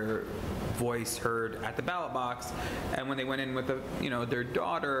their voice heard at the ballot box. And when they went in with their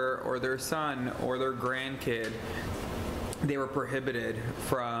daughter or their son or their grandkid, they were prohibited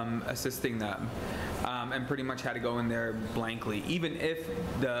from assisting them, and pretty much had to go in there blankly, even if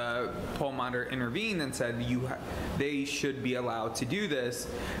the poll monitor intervened and said they should be allowed to do this.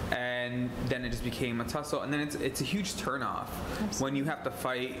 And then it just became a tussle, and then it's a huge turnoff when you have to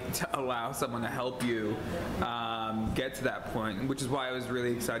fight to allow someone to help you get to that point, which is why I was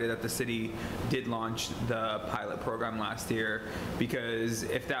really excited that the city did launch the pilot program last year, because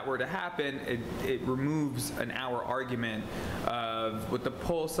if that were to happen, it removes an hour argument of with the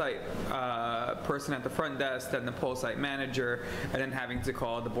poll site person at the front desk, then the poll site manager, and then having to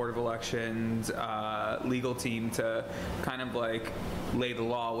call the Board of Elections legal team to kind of like lay the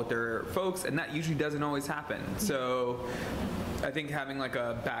law with their folks, and that usually doesn't always happen. So I think having like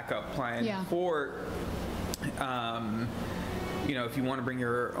a backup plan for if you want to bring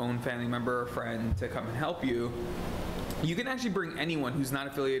your own family member or friend to come and help you, you can actually bring anyone who's not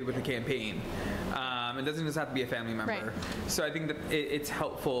affiliated with the campaign. It doesn't just have to be a family member. Right. So I think that it's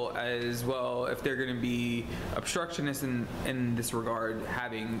helpful as well, if they're going to be obstructionists in this regard,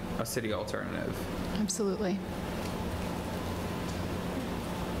 having a city alternative. Absolutely.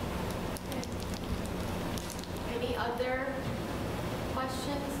 Any other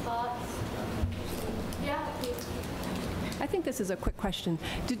questions, thoughts? Yeah, please. think this is a quick question.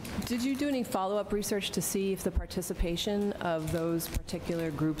 Did you do any follow-up research to see if the participation of those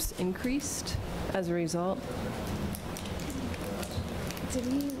particular groups increased as a result? Did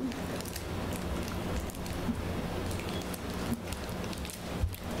we?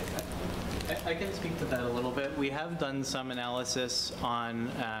 I can speak to that a little bit. We have done some analysis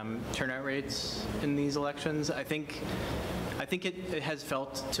on turnout rates in these elections. I think it has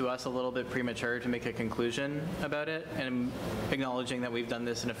felt to us a little bit premature to make a conclusion about it, and acknowledging that we've done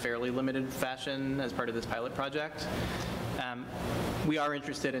this in a fairly limited fashion as part of this pilot project. We are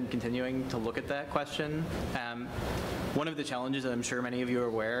interested in continuing to look at that question. One of the challenges that I'm sure many of you are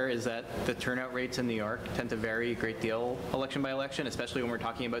aware is that the turnout rates in New York tend to vary a great deal election by election, especially when we're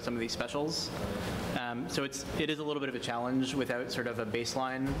talking about some of these specials. So it is a little bit of a challenge without sort of a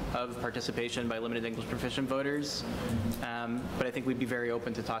baseline of participation by limited English proficient voters. But I think we'd be very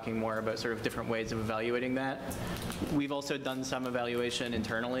open to talking more about sort of different ways of evaluating that. We've also done some evaluation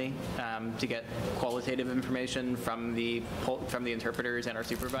internally to get qualitative information from the interpreters and our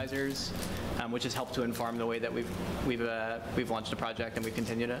supervisors, which has helped to inform the way that we've launched a project and we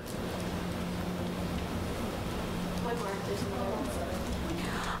continue to.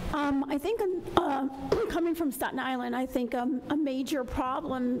 I think coming from Staten Island, I think a major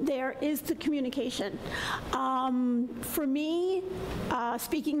problem there is the communication. For me,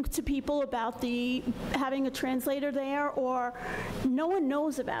 speaking to people about having a translator there, or no one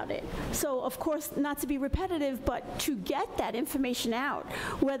knows about it. So of course, not to be repetitive, but to get that information out,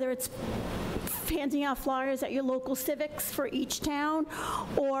 whether it's handing out flyers at your local civics for each town,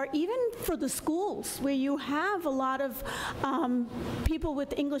 or even for the schools where you have a lot of people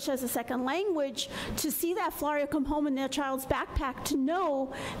with English as a second language, to see that flyer come home in their child's backpack, to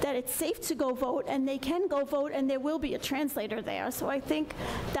know that it's safe to go vote and they can go vote and there will be a translator there. So I think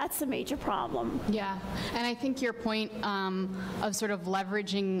that's a major problem. Yeah, and I think your point of sort of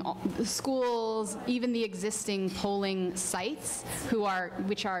leveraging the schools, even the existing polling sites,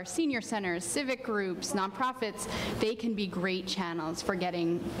 which are senior centers, civic groups, nonprofits, they can be great channels for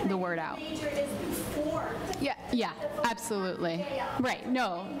getting the word out. Yeah, absolutely. Right,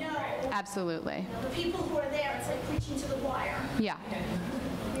 no, absolutely. The people who are there, it's like preaching to the choir. Yeah.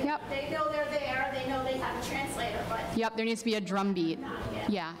 Yep. They know they're there, they know they have a translator, but... Yep, there needs to be a drumbeat.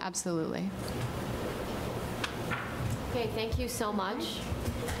 Yeah, absolutely. Okay, thank you so much.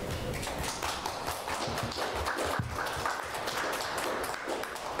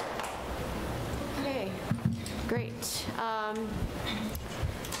 Okay, great.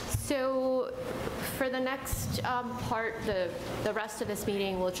 So for the next part, the rest of this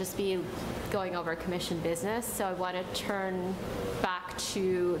meeting will just be going over commission business. So I want to turn back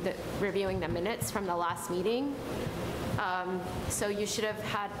to reviewing the minutes from the last meeting. So you should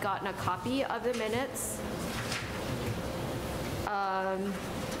have gotten a copy of the minutes.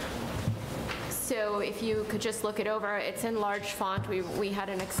 So if you could just look it over, it's in large font. We had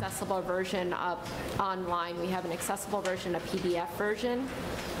an accessible version up online. We have an accessible version, a PDF version.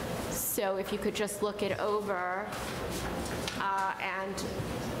 So if you could just look it over and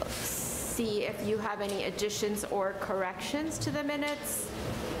see if you have any additions or corrections to the minutes.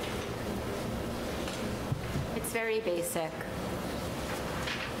 It's very basic.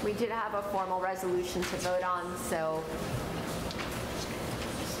 We did have a formal resolution to vote on, so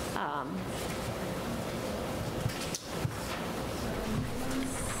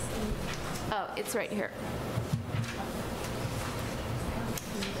oh, it's right here.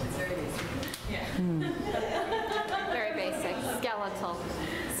 It's very basic. Yeah. Very basic, skeletal.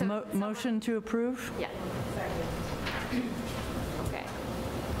 So, Motion to approve? Yeah. Okay.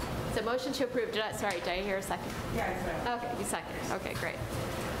 So motion to approve. Did I hear a second? Yeah, okay, you second. Okay, great.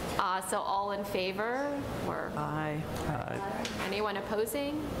 So all in favor, or Aye. anyone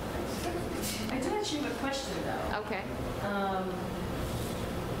opposing? I do actually have a question, though. Okay.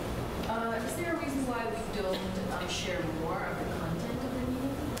 Is there a reason why we don't share more of the content of the meeting?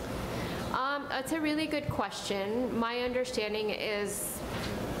 That's a really good question. My understanding is,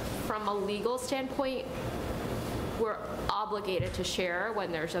 from a legal standpoint, we're obligated to share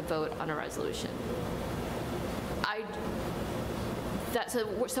when there's a vote on a resolution.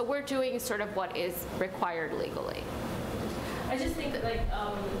 So we're doing sort of what is required legally. I just think that, like,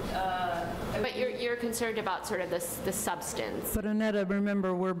 but you're concerned about sort of the substance. But Annetta,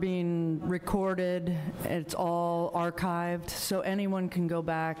 remember, we're being recorded, it's all archived, so anyone can go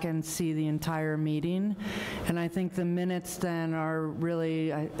back and see the entire meeting. And I think the minutes then are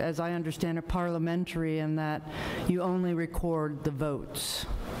really, as I understand it, parliamentary in that you only record the votes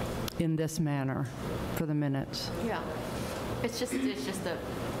in this manner for the minutes. Yeah. It's just the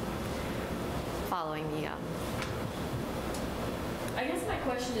following the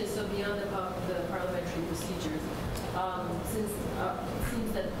question is, so beyond the parliamentary procedures, since it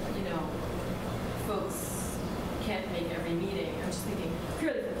seems that, folks can't make every meeting, I'm just thinking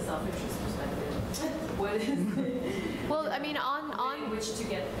purely from a self-interest perspective, what is Well, I mean, on which to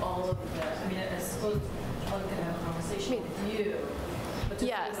get all of the, I suppose one could have a conversation with you, but just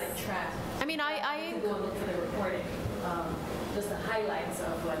Yes. to like track. I mean, I to go and look for the recording, just the highlights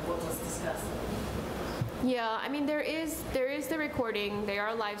of like what was discussed. Yeah, I mean, there is the recording. They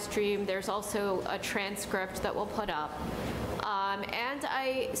are live streamed. There's also a transcript that we'll put up. And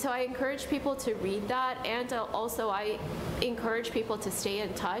I encourage people to read that, and also I encourage people to stay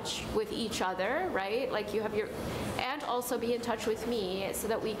in touch with each other, right? Like you have and also be in touch with me so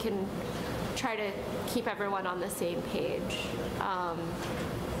that we can try to keep everyone on the same page.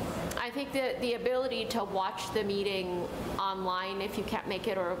 I think that the ability to watch the meeting online if you can't make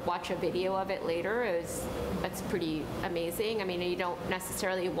it, or watch a video of it later, that's pretty amazing. I mean, you don't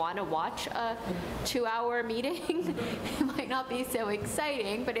necessarily want to watch a 2-hour meeting. It might not be so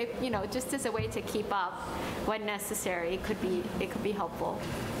exciting, but if just as a way to keep up when necessary, it could be helpful.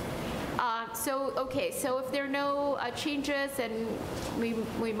 So if there are no changes and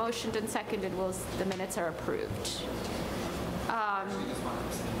we motioned and seconded, the minutes are approved.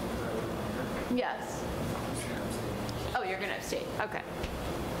 Yes. Oh, you're going to abstain. Okay.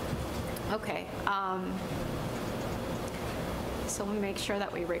 Okay. So we'll make sure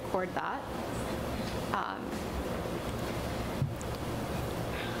that we record that.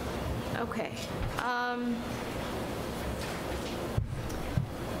 Okay.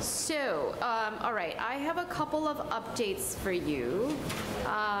 All right, I have a couple of updates for you.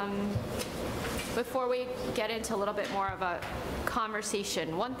 Before we get into a little bit more of a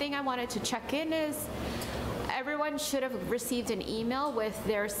conversation, one thing I wanted to check in is everyone should have received an email with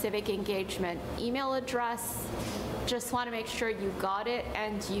their civic engagement email address. Just want to make sure you got it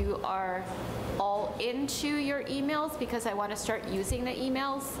and you are all into your emails, because I want to start using the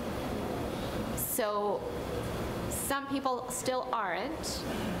emails. So some people still aren't.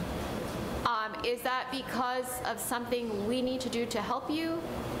 Is that because of something we need to do to help you,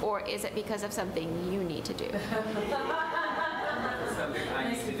 or is it because of something you need to do? Something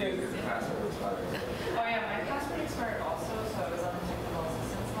I need to do because the password expired. Oh yeah, my password expired also, so I was on the technical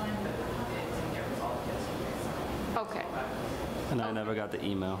assistance line, but it didn't get resolved yesterday. Okay. And I never got the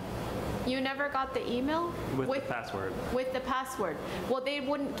email You never got the email? with the password. With the password. Well, they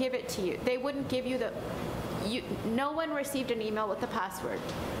wouldn't give it to you. They wouldn't give you no one received an email with the password.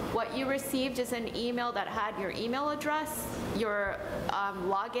 What you received is an email that had your email address, your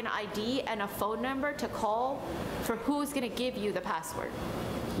login ID, and a phone number to call for who's going to give you the password.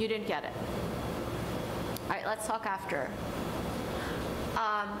 You didn't get it. All right, let's talk after.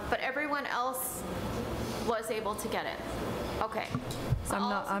 But everyone else was able to get it. Okay. So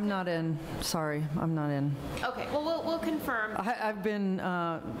I'm not in. Sorry, I'm not in. Okay, well, we'll confirm. I've been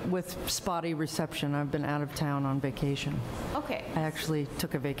with spotty reception. I've been out of town on vacation. Okay. I actually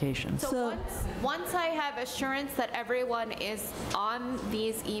took a vacation. So once I have assurance that everyone is on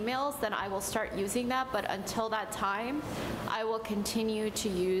these emails, then I will start using that. But until that time, I will continue to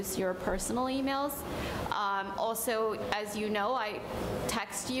use your personal emails. Also, as you know, I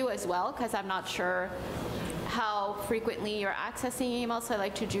text you as well, because I'm not sure how frequently you're accessing emails, so I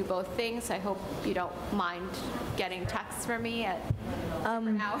like to do both things. I hope you don't mind getting texts from me at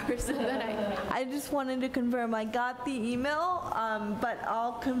different hours. So that I just wanted to confirm I got the email, but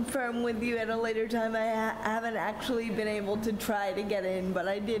I'll confirm with you at a later time. I haven't actually been able to try to get in, but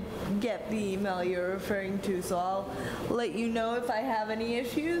I did get the email you're referring to, so I'll let you know if I have any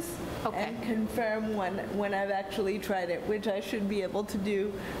issues and confirm when I've actually tried it, which I should be able to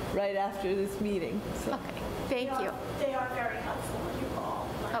do right after this meeting. So. Okay, thank you. They are very helpful when you call.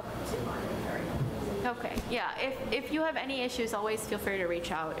 Okay, yeah, if you have any issues, always feel free to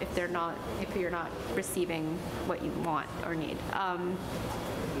reach out if you're not receiving what you want or need.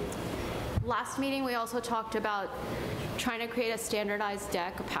 Last meeting, we also talked about trying to create a standardized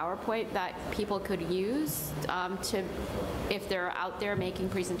deck, a PowerPoint that people could use if they're out there making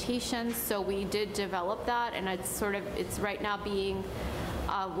presentations. So we did develop that, and it's right now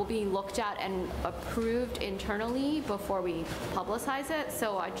will be looked at and approved internally before we publicize it.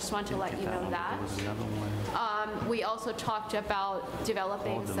 So I just want to let you know that. We also talked about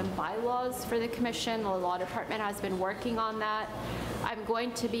developing some bylaws for the commission. The law department has been working on that. I'm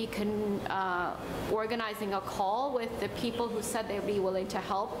going to be organizing a call with the people who said they'd be willing to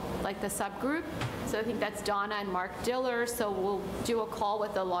help, like the subgroup. So I think that's Donna and Mark Diller. So we'll do a call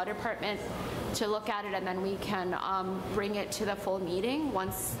with the law department to look at it, and then we can bring it to the full meeting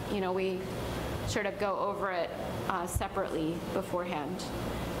once we sort of go over it separately beforehand.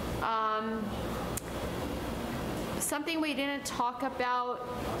 Something we didn't talk about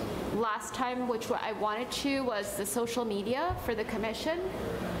last time, which I wanted to, was the social media for the commission.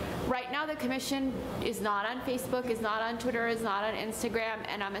 Right now, the commission is not on Facebook, is not on Twitter, is not on Instagram,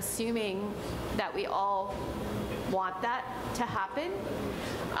 and I'm assuming that we all want that to happen.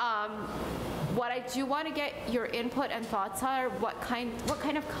 What I do want to get your input and thoughts are what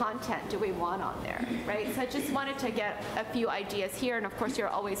kind of content do we want on there, right? So I just wanted to get a few ideas here, and of course you're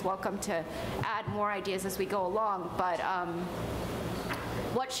always welcome to add more ideas as we go along, but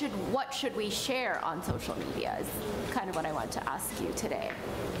what should we share on social media is kind of what I want to ask you today.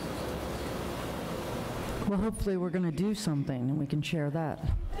 Well, hopefully we're going to do something and we can share that.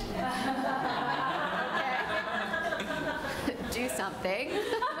 Okay. Do something.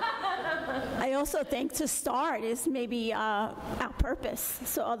 I also think to start is maybe our purpose,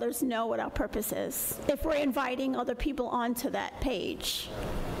 so others know what our purpose is, if we're inviting other people onto that page.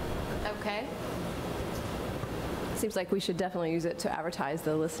 Okay. Seems like we should definitely use it to advertise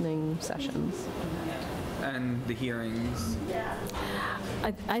the listening sessions. And the hearings. Yeah.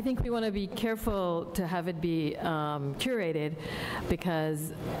 I think we want to be careful to have it be curated,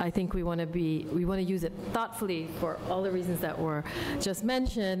 because I think we want to use it thoughtfully for all the reasons that were just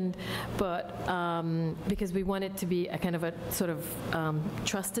mentioned, but because we want it to be a kind of a sort of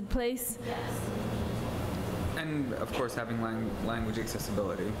trusted place. Yes. And of course having language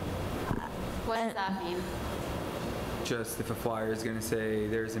accessibility. What does that mean? Just if a flyer is going to say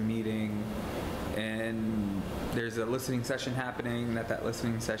there's a meeting and there's a listening session happening, that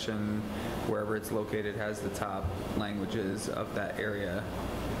listening session, wherever it's located, has the top languages of that area.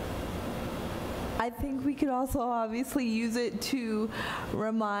 I think we could also obviously use it to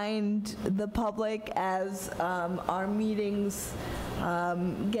remind the public as our meetings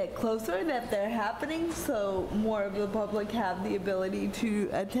get closer that they're happening, so more of the public have the ability to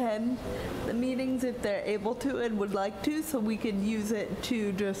attend the meetings if they're able to and would like to, so we could use it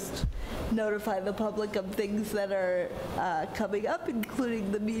to just notify the public of things that are coming up,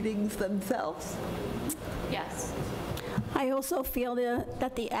 including the meetings themselves. Yes. I also feel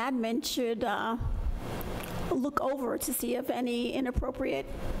that the admin should look over to see if any inappropriate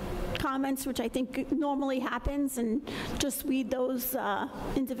comments, which I think normally happens, and just weed those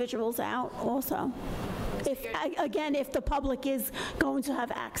individuals out also. If the public is going to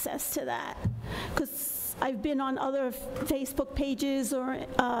have access to that. Because I've been on other Facebook pages or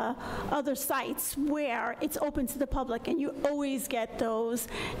other sites where it's open to the public, and you always get those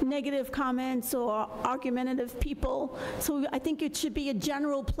negative comments or argumentative people. So I think it should be a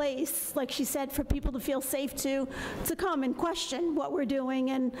general place, like she said, for people to feel safe to come and question what we're doing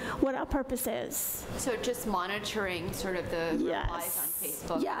and what our purpose is. So just monitoring sort of the replies on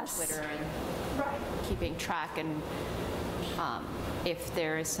Facebook, yes, and Twitter, and keeping track, and if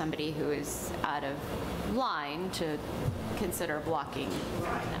there is somebody who is out of line, to consider blocking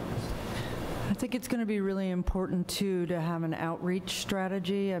them. I think it's going to be really important, too, to have an outreach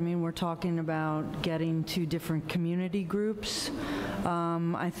strategy. I mean, we're talking about getting to different community groups.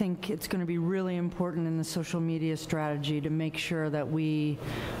 I think it's going to be really important in the social media strategy to make sure that we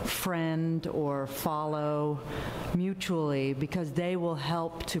friend or follow mutually, because they will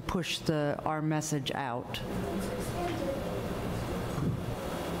help to push our message out.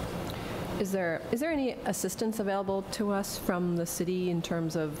 Is there any assistance available to us from the city in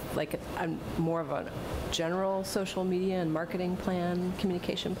terms of like more of a general social media and marketing plan,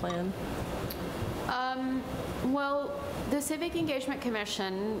 communication plan? Well, the Civic Engagement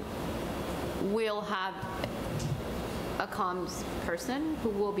Commission will have a comms person who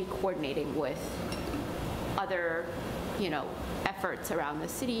will be coordinating with other, efforts around the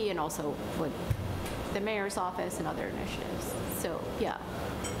city, and also with the mayor's office and other initiatives. So, yeah.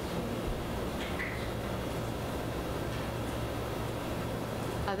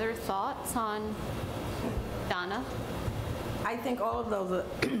 Other thoughts on Donna? I think all of those are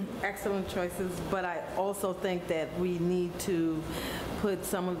excellent choices, but I also think that we need to put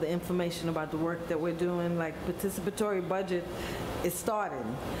some of the information about the work that we're doing, like participatory budget is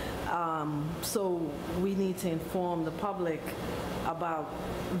starting. So we need to inform the public about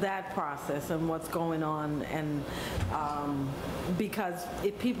that process and what's going on, and because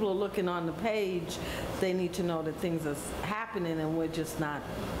if people are looking on the page, they need to know that things are happening and we're just not,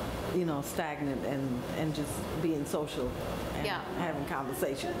 stagnant and just being social and having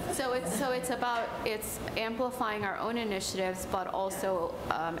conversations. So it's amplifying our own initiatives, but also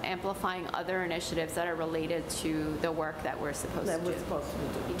amplifying other initiatives that are related to the work that we're supposed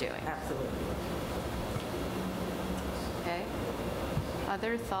to be doing. Absolutely. Okay.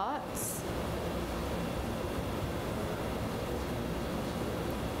 Other thoughts?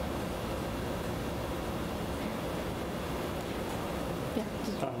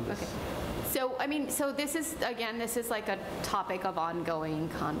 Okay. So, I mean, so this is, again, this is like a topic of ongoing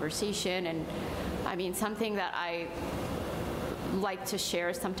conversation, and I mean, something that I like to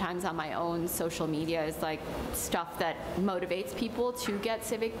share sometimes on my own social media is like stuff that motivates people to get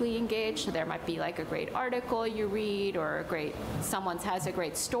civically engaged. So there might be like a great article you read, or someone has a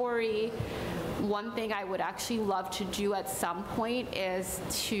great story. One thing I would actually love to do at some point is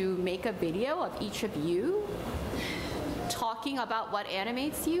to make a video of each of you talking about what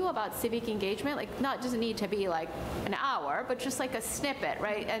animates you about civic engagement. Like, not doesn't need to be like an hour, but just like a snippet,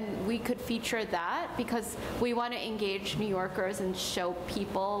 right? And we could feature that because we want to engage New Yorkers and show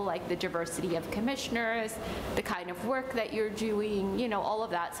people like the diversity of commissioners, the kind of work that you're doing, you know, all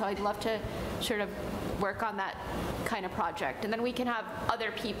of that. So I'd love to sort of work on that kind of project. And then we can have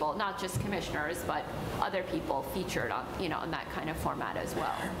other people, not just commissioners, but other people featured on, you know, in that kind of format as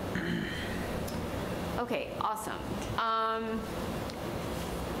well. Okay, awesome.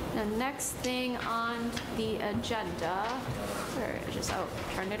 The next thing on the agenda,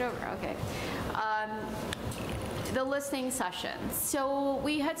 turn it over, okay. The listening sessions. So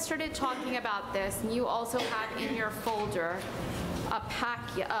we had started talking about this, and you also have in your folder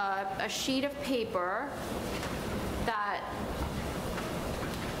a sheet of paper that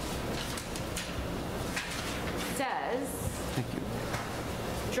says, Thank you.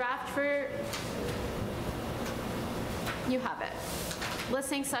 draft for, you have it.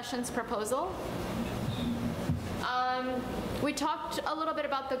 Listening sessions proposal. We talked a little bit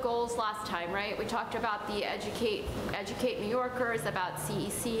about the goals last time, right? We talked about the educate New Yorkers, about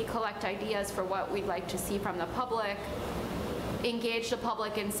CEC, collect ideas for what we'd like to see from the public, engage the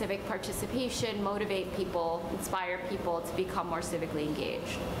public in civic participation, motivate people, inspire people to become more civically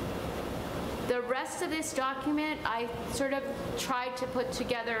engaged. The rest of this document, I sort of tried to put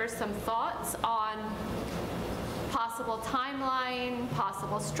together some thoughts on possible timeline,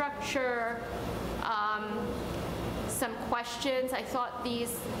 possible structure, some questions. I thought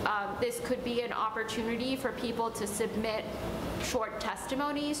this could be an opportunity for people to submit short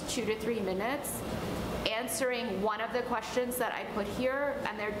testimonies, 2 to 3 minutes, answering one of the questions that I put here,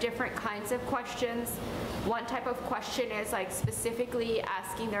 and there are different kinds of questions. One type of question is like specifically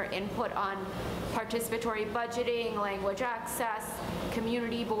asking their input on participatory budgeting, language access,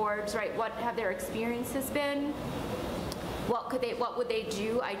 community boards, right? What have their experiences been? What would they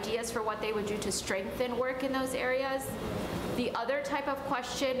do? Ideas for what they would do to strengthen work in those areas. The other type of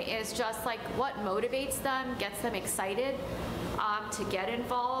question is just like what motivates them, gets them excited to get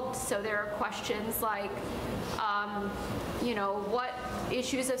involved. So there are questions like, you know, what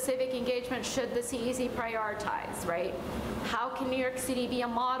issues of civic engagement should the CEC prioritize, right? How can New York City be a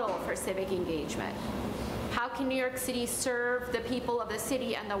model for civic engagement? How can New York City serve the people of the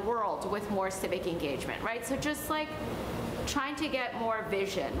city and the world with more civic engagement, right? So just like trying to get more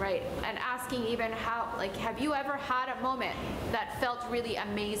vision, right? And asking even how, like, have you ever had a moment that felt really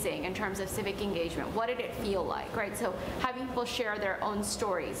amazing in terms of civic engagement? What did it feel like, right? So having people share their own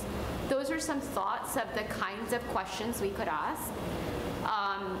stories. Those are some thoughts of the kinds of questions we could ask.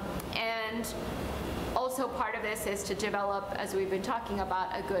 And also part of this is to develop, as we've been talking about,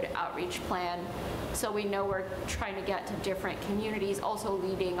 a good outreach plan. So we know we're trying to get to different communities. Also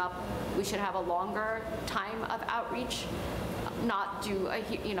leading up, we should have a longer time of outreach, not do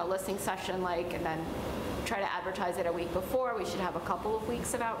a listening session and then try to advertise it a week before. We should have a couple of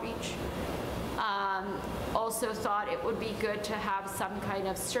weeks of outreach. Also thought it would be good to have some kind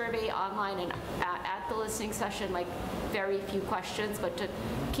of survey online and at the listening session, like very few questions, but to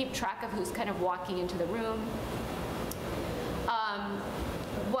keep track of who's kind of walking into the room.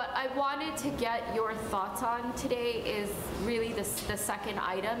 What I wanted to get your thoughts on today is really the second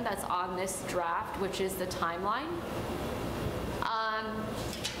item that's on this draft, which is the timeline.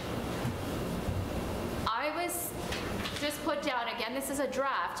 I was just put down, again, this is a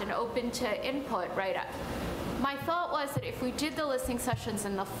draft and open to input, right? My thought was that if we did the listening sessions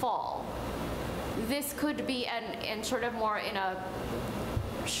in the fall, this could be in sort of more in a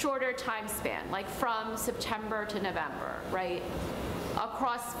shorter time span, like from September to November, right?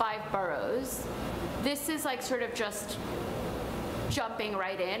 Across 5 boroughs. This is like sort of just jumping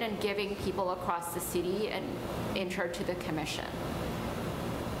right in and giving people across the city an intro to the commission.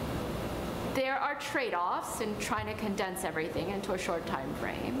 There are trade-offs in trying to condense everything into a short time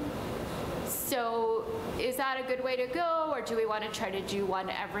frame. So is that a good way to go, or do we want to try to do one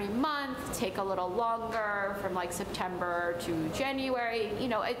every month, take a little longer from like September to January? You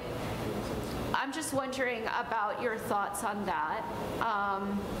know, I'm just wondering about your thoughts on that.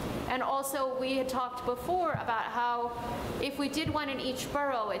 And also, we had talked before about how if we did one in each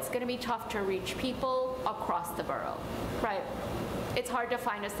borough, it's going to be tough to reach people across the borough, right? It's hard to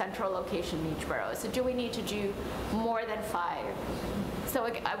find a central location in each borough. So do we need to do more than 5? So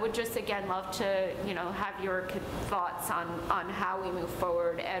I would just, again, love to, have your thoughts on how we move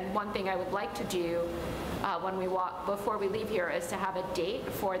forward. And one thing I would like to do before we leave here is to have a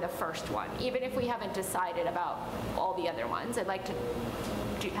date for the first one. Even if we haven't decided about all the other ones, I'd like to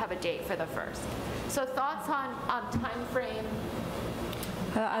have a date for the first. So thoughts on time frame?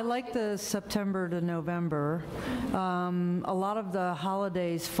 I like the September to November. A lot of the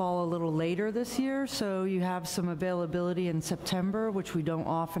holidays fall a little later this year, so you have some availability in September, which we don't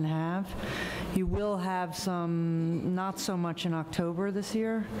often have. You will have some, not so much in October this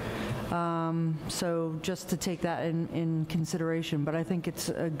year. So just to take that in consideration, but I think it's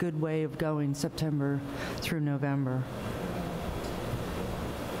a good way of going September through November.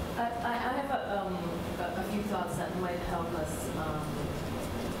 I have a few thoughts that might help us,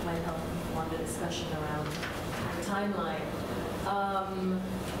 might help on the discussion around the timeline.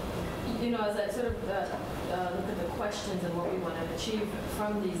 As I sort of look at the questions and what we want to achieve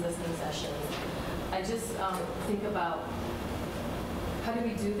from these listening sessions, I just think about how do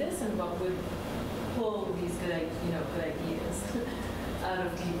we do this and what would pull these good ideas out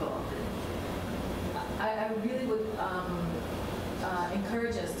of people. I really would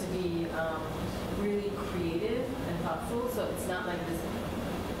encourage us to be really creative and thoughtful, so it's not like this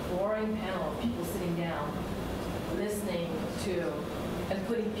boring panel of people sitting down, listening to, and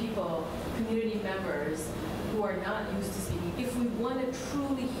putting people, community members, who are not used to speaking. If we want to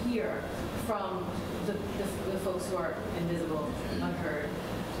truly hear from the folks who are invisible, unheard,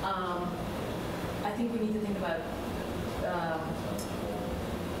 I think we need to think about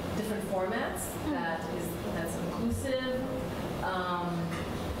different formats that's inclusive,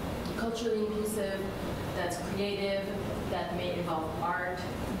 culturally inclusive, that's creative, that may involve art,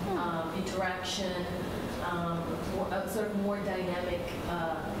 interaction, a sort of more dynamic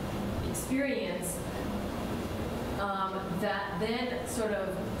experience that then sort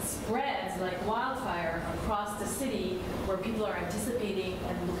of spreads like wildfire across the city where people are anticipating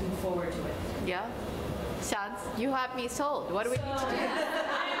and looking forward to it. Yeah. Sounds, you have me sold. What do we need to do?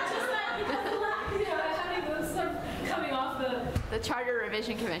 Having those sort of coming off the Charter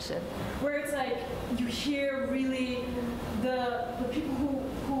Revision Commission, where it's like you hear really the people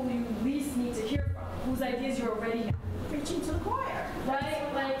who you least need to hear from, whose ideas you already have. Preaching to the choir.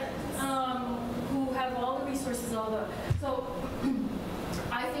 Right? Like, who have all the resources, so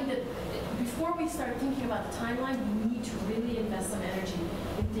I think that before we start thinking about the timeline, we need to really invest some energy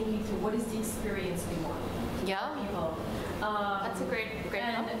in thinking through what is the experience we want. Yeah. People. That's a great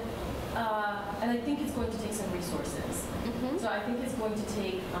and I think it's going to take some resources. Mm-hmm. So I think it's going to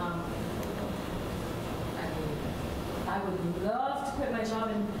take, I would love to quit my job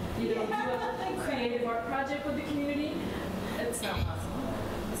and do a creative art project with the community. It's not possible.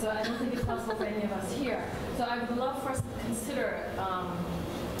 So I don't think it's possible for any of us here. So I would love for us to consider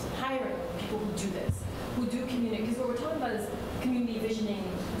hiring people who do this, who do community, because what we're talking about is community visioning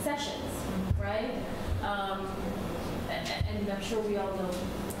sessions, right? And I'm sure we all know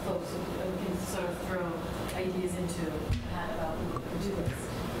folks who can sort of throw ideas into a hat about who do this.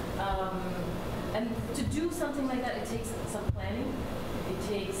 And to do something like that, it takes some planning. It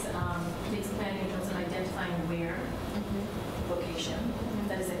takes planning in terms of identifying where, location,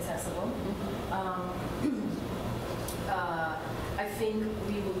 that is accessible. I think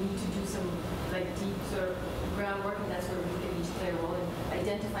we will need to do some deep sort of groundwork, and that's where we can each play a role in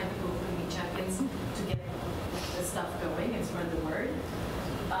identifying people who can be champions to get the stuff going and spread the word.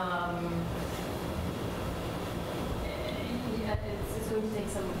 It's going to take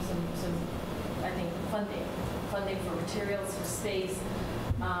some I think funding for materials, for space,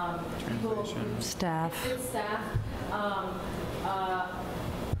 people, staff. Staff.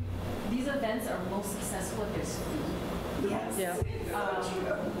 These events are most successful if there's food. Yes. Yeah.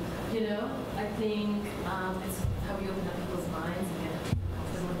 I think it's how we open up people's minds and get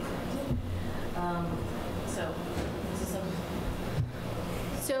comfortable and connected. So this is some.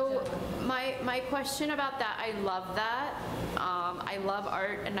 So my question about that, I love that. I love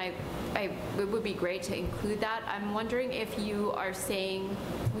art, and it would be great to include that. I'm wondering if you are saying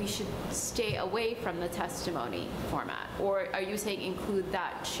we should stay away from the testimony format, or are you saying include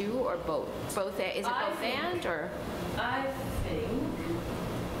that too, or both? Both? Is it both and, or? I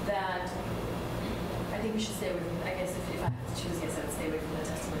think we should stay away from. I guess if I have to choose, yes, I would stay away from the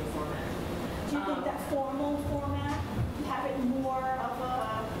testimony format. Do you think that formal format, have it more of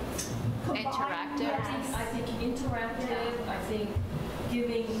a Interactive. I think interactive, I think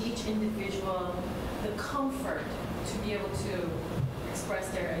giving each individual the comfort to be able to express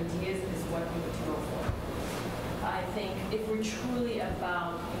their ideas is what we would go for. I think if we're truly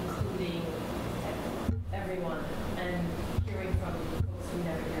about including everyone and hearing from folks we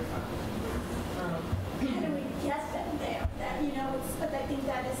never hear from. How do we get them there? That, you know, but I think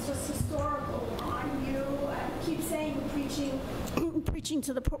that is just historical on you. I keep saying preaching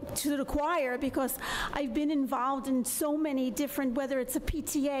to the choir, because I've been involved in so many different, whether it's a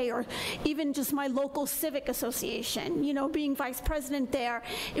PTA or even just my local civic association, you know, being vice president there,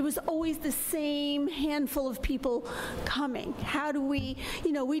 it was always the same handful of people coming. How do we,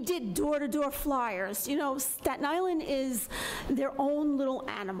 you know, we did door-to-door flyers. You know, Staten Island is their own little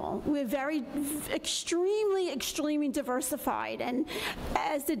animal. We're very extremely diversified, and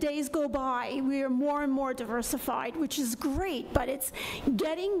as the days go by, we are more and more diversified, which is great, but it's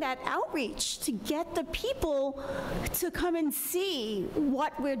getting that outreach to get the people to come and see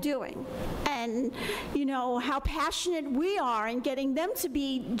what we're doing, and, you know, how passionate we are, and getting them to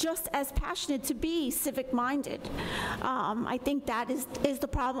be just as passionate to be civic-minded. I think that is the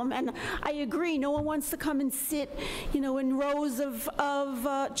problem, and I agree, no one wants to come and sit, you know, in rows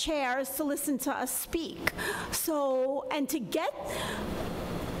of chairs to listen to us speak. So, and to get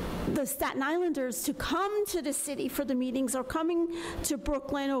the Staten Islanders to come to the city for the meetings, or coming to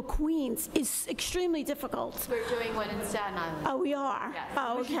Brooklyn or Queens, is extremely difficult. We're doing one in Staten Island. Oh, we are? Yes.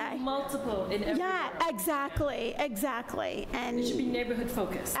 Oh, okay. Multiple in every Yeah, exactly. And It should be neighborhood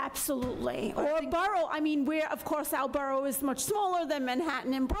focused. absolutely. Or borough. I mean, of course, our borough is much smaller than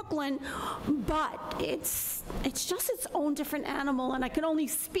Manhattan and Brooklyn, but it's just its own different animal, and I can only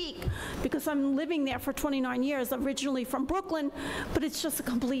speak because I'm living there for 29 years, originally from Brooklyn, but it's just a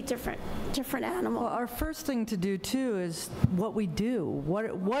complete different animal. Well, our first thing to do, too, is what we do.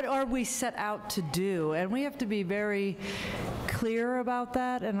 What are we set out to do? And we have to be very clear about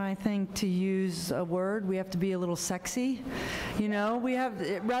that, and I think, to use a word, we have to be a little sexy. You know, we have,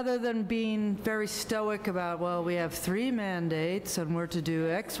 rather than being very stoic about, well, we have 3 mandates, and we're to do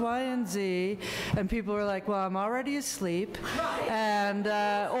X, Y, and Z, and people are like, well, I'm already asleep, and,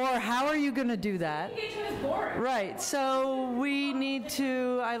 or how are you going to do that? Right, so we need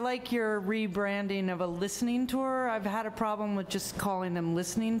to, I like your rebranding of a listening tour. I've had a problem with just calling them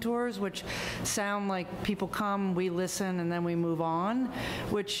listening tours, which sound like people come, we listen, and then we move on,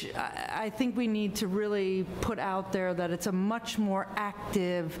 which I think we need to really put out there that it's a much more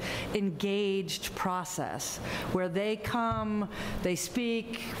active, engaged process, where they come, they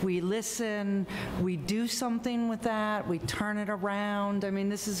speak, we listen, we do something with that, we turn it around. I mean,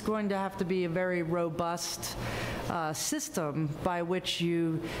 this is going to have to be a very robust system by which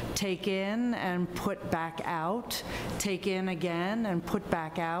you take in and put back out, take in again and put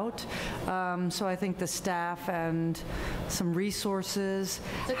back out. So I think the staff and some resources,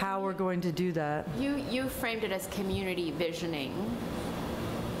 So how we're going to do that. You framed it as community visioning.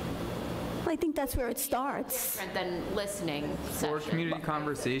 I think that's where it starts. Different than listening For session. community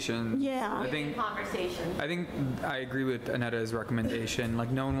conversation. Yeah. I think Conversation. I agree with Annetta's recommendation.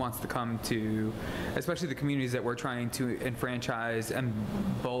 Like, no one wants to come to, especially the communities that we're trying to enfranchise and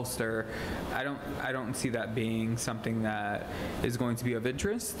bolster. I don't see that being something that is going to be of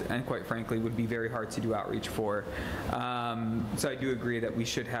interest, and quite frankly would be very hard to do outreach for. So I do agree that we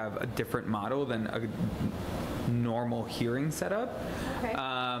should have a different model than a normal hearing setup. Okay.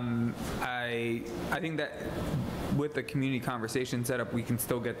 I think that with the community conversation setup, we can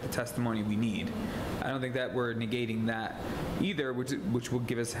still get the testimony we need. I don't think that we're negating that either, which will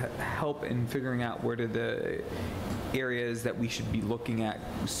give us help in figuring out where the areas that we should be looking at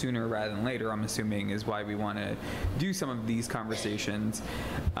sooner rather than later, I'm assuming, is why we want to do some of these conversations.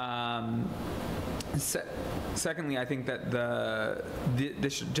 Secondly, I think that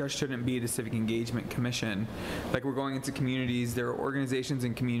this just shouldn't be the Civic Engagement Commission. Like, we're going into communities, there are organizations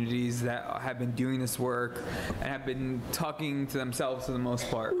in communities that have been doing this work and have been talking to themselves for the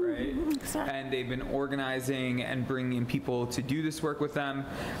most part, right? Exactly. And they've been organizing and bringing in people to do this work with them.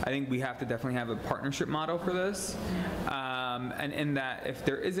 I think we have to definitely have a partnership model for this. And in that, if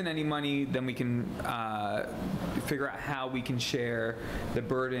there isn't any money, then we can figure out how we can share the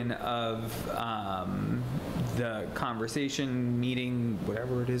burden of the conversation, meeting,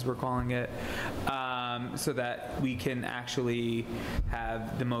 whatever it is we're calling it, so that we can actually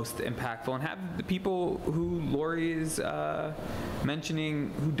have the most impactful and have the people who Lori is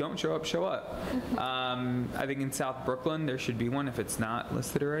mentioning who don't show up, show up. I think in South Brooklyn there should be one if it's not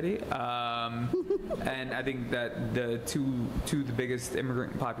listed already. And I think that the two the biggest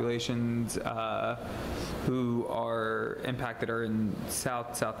immigrant populations who are impacted are in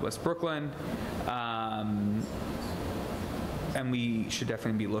southwest Brooklyn. And we should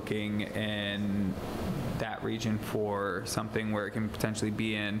definitely be looking in that region for something where it can potentially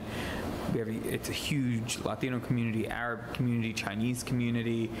be in. It's a huge Latino community, Arab community, Chinese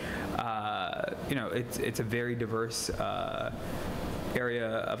community. It's a very diverse area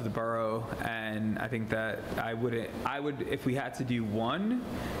of the borough, and I think that I would, if we had to do one,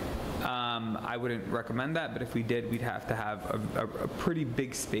 I wouldn't recommend that, but if we did, we'd have to have a pretty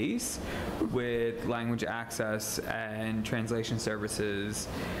big space with language access and translation services,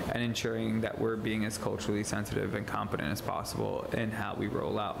 and ensuring that we're being as culturally sensitive and competent as possible in how we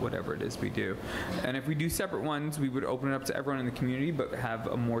roll out whatever it is we do. And if we do separate ones, we would open it up to everyone in the community, but have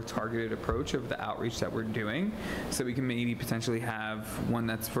a more targeted approach of the outreach that we're doing, so we can maybe potentially have one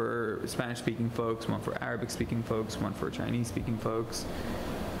that's for Spanish-speaking folks, one for Arabic-speaking folks, one for Chinese-speaking folks.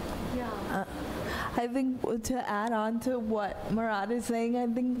 I think to add on to what Murad is saying, I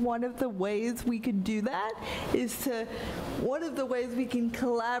think one of the ways we could do that is one of the ways we can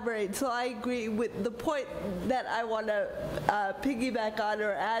collaborate. So I agree with the point that I want to piggyback on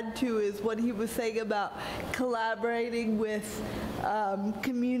or add to is what he was saying about collaborating with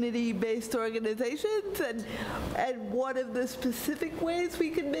community-based organizations. And one of the specific ways we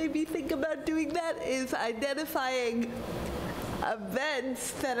can maybe think about doing that is identifying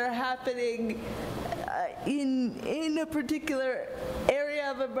events that are happening in a particular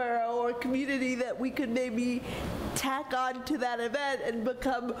area of a borough or community that we could maybe tack on to that event and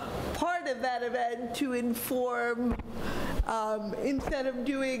become part of that event to inform, instead of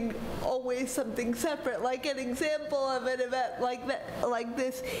doing always something separate. Like an example of an event like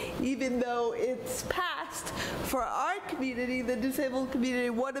this, even though it's past, for our community, the disabled community,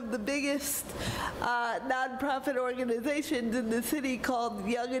 one of the biggest nonprofit organizations in the city called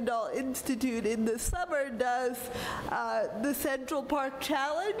Young Adult Institute in the summer does the Central Park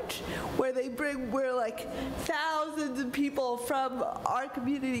Challenge, where like thousands of people from our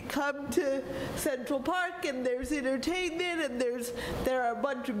community come to Central Park, and there's entertainment, and there are a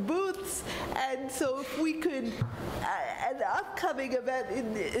bunch of booths. And so if we could, an upcoming event,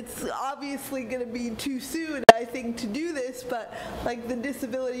 it's obviously going to be too soon, I think, to do this, but like the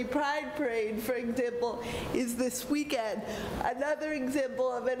Disability Pride Parade, for example, is this weekend. Another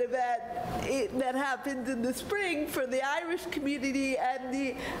example of an event that happens in the spring for the Irish community and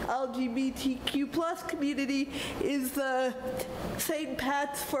the LGBTQ plus community is the St.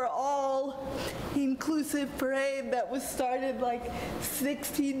 Pat's for All inclusive parade that was started like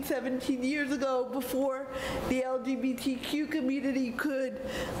 16, 17 years ago, before the LGBTQ community could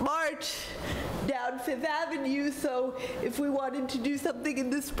march down Fifth Avenue. So if we wanted to do something in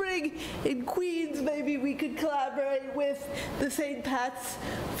the spring in Queens, maybe we could collaborate with the St. Pat's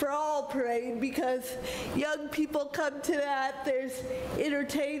for All parade, because young people come to that, there's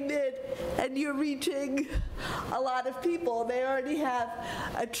entertainment, and you're reaching a lot of people. They already have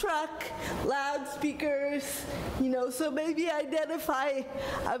a truck, loudspeakers, so maybe identify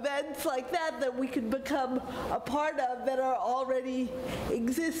events like that we could become a part of that are already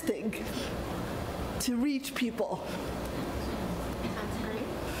existing to reach people.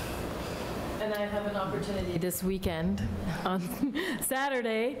 And I have an opportunity this weekend. On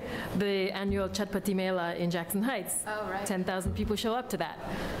Saturday, the annual Chatpati Mela in Jackson Heights. Oh, right. 10,000 people show up to that.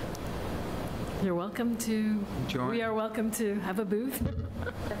 You're welcome to join. We are welcome to have a booth.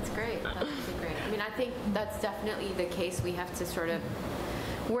 That's great. That would be great. I mean, I think that's definitely the case. We have to sort of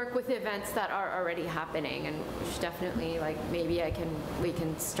work with events that are already happening, and we should definitely, maybe we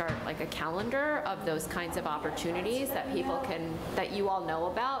can start like a calendar of those kinds of opportunities that people that you all know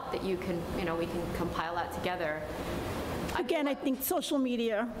about, that you can, we can compile that together. Again, I think social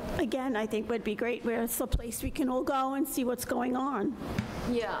media, I think would be great, where it's a place we can all go and see what's going on.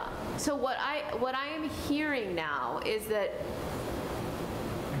 Yeah. So what I am hearing now is that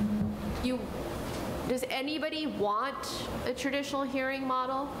does anybody want a traditional hearing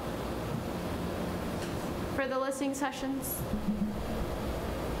model for the listening sessions?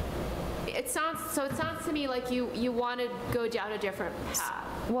 It sounds to me like you want to go down a different path.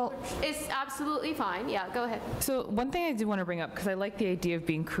 Well, it's absolutely fine. Yeah, go ahead. So one thing I do want to bring up, because I like the idea of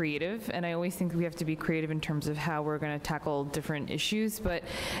being creative, and I always think we have to be creative in terms of how we're going to tackle different issues, but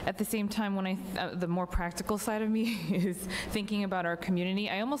at the same time, when the more practical side of me is thinking about our community,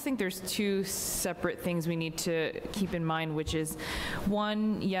 I almost think there's two separate things we need to keep in mind, which is,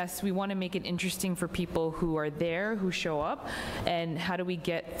 one, yes, we want to make it interesting for people who are there, who show up, and how do we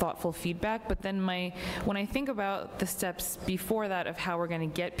get thoughtful feedback, but then when I think about the steps before that of how we're going to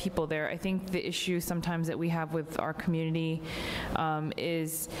get people there. I think the issue sometimes that we have with our community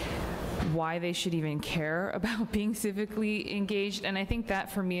is why they should even care about being civically engaged. And I think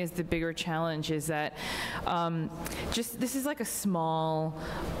that for me is the bigger challenge, is that this is like a small,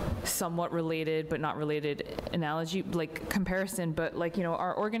 somewhat related but not related analogy, like comparison, but like, you know,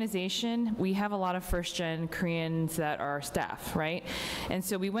 our organization, we have a lot of first-gen Koreans that are staff, right? And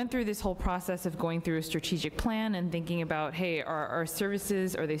so we went through this whole process of going through a strategic plan and thinking about, hey, are our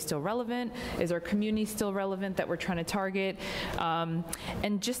services, are they still relevant? Is our community still relevant that we're trying to target?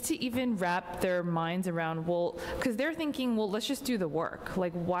 And just to even wrap their minds around, well, because they're thinking, well, let's just do the work.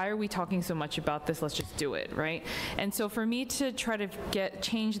 Like, why are we talking so much about this? Let's just do it, right? And so for me to try to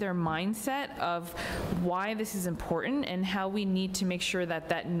change their mindset of why this is important and how we need to make sure that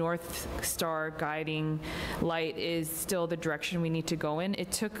that North Star guiding light is still the direction we need to go in,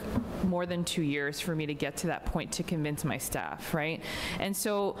 it took more than 2 years for me to get to that point to convince my staff, right? And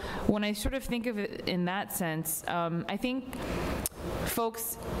so when I sort of think of it in that sense, I think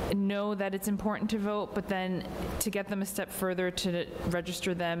folks know that it's important to vote, but then to get them a step further to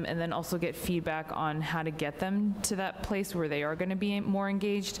register them and then also get feedback on how to get them to that place where they are going to be more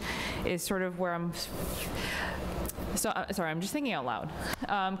engaged is sort of where I'm. So, sorry, I'm just thinking out loud.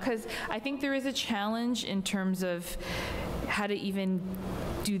 Because I think there is a challenge in terms of how to even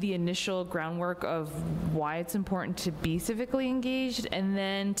do the initial groundwork of why it's important to be civically engaged, and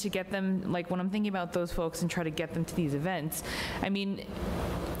then to get them, like when I'm thinking about those folks and try to get them to these events, I mean,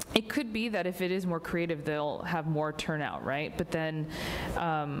 it could be that if it is more creative, they'll have more turnout, right? But then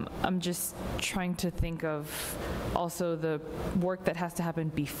I'm just trying to think of also the work that has to happen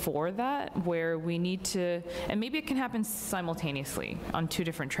before that, where we need to, and maybe it can happen simultaneously on 2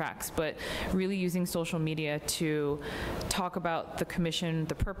 different tracks, but really using social media to talk about the commission,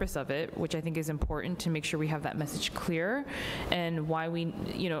 the purpose of it, which I think is important to make sure we have that message clear, and why we,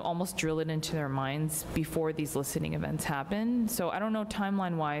 you know, almost drill it into their minds before these listening events happen. So I don't know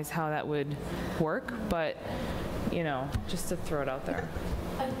timeline-wise how that would work, but, you know, just to throw it out there.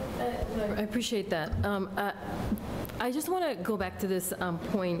 I appreciate that. I just want to go back to this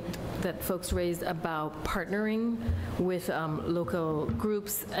point that folks raised about partnering with local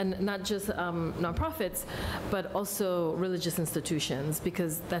groups, and not just nonprofits, but also religious institutions,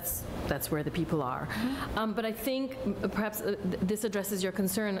 because that's where the people are. But I think perhaps this addresses your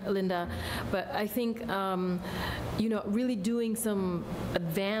concern, Linda, but I think you know, really doing some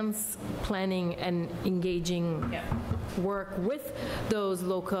advanced planning and engaging work with those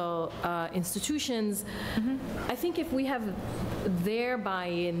local institutions. I think if we have their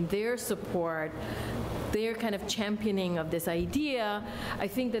buy-in, their support, their kind of championing of this idea, I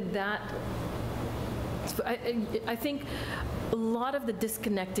think I think a lot of the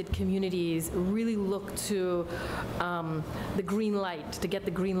disconnected communities really look to the green light, to get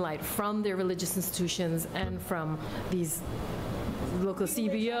the green light from their religious institutions and from these local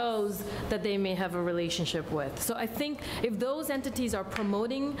CBOs that they may have a relationship with. So I think if those entities are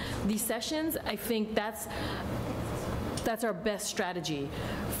promoting these sessions, I think that's our best strategy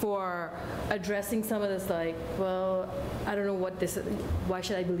for addressing some of this, like, well, I don't know what this is, why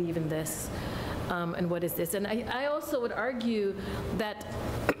should I believe in this, and what is this? And I also would argue that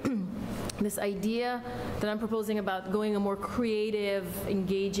this idea that I'm proposing about going a more creative,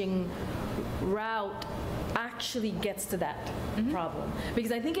 engaging route actually gets to that problem.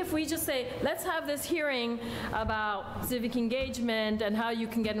 Because I think if we just say, let's have this hearing about civic engagement and how you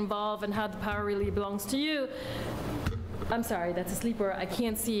can get involved and how the power really belongs to you, I'm sorry, that's a sleeper. I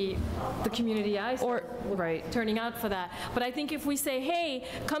can't see the community I serve turning out for that. But I think if we say, hey,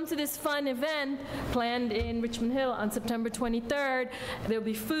 come to this fun event planned in Richmond Hill on September 23rd, there'll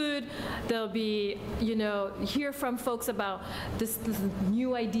be food, there'll be, you know, hear from folks about this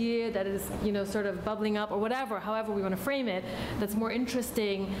new idea that is, you know, sort of bubbling up, or whatever, however we want to frame it, that's more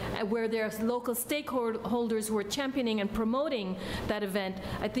interesting, where there's local stakeholders who are championing and promoting that event.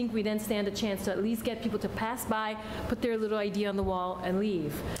 I think we then stand a chance to at least get people to pass by, put their little idea on the wall, and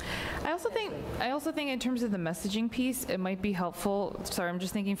leave. I also think in terms of the messaging piece, it might be helpful. Sorry, I'm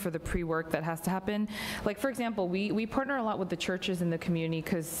just thinking for the pre-work that has to happen. Like, for example, we partner a lot with the churches in the community,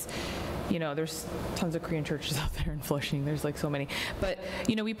 because, you know, there's tons of Korean churches out there in Flushing. There's like so many. But,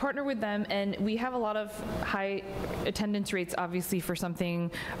 you know, we partner with them, and we have a lot of high attendance rates, obviously, for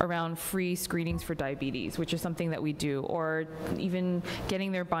something around free screenings for diabetes, which is something that we do, or even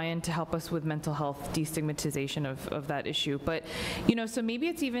getting their buy-in to help us with mental health destigmatization of that issue. But, you know, so maybe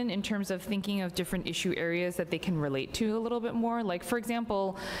it's even in terms of thinking of different issue areas that they can relate to a little bit more. Like, for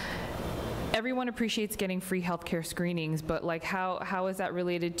example, everyone appreciates getting free healthcare screenings, but like how is that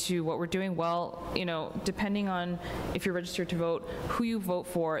related to what we're doing? Well, you know, depending on if you're registered to vote, who you vote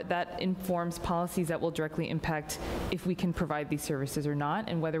for, that informs policies that will directly impact if we can provide these services or not,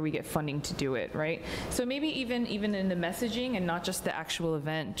 and whether we get funding to do it, right? So maybe even in the messaging and not just the actual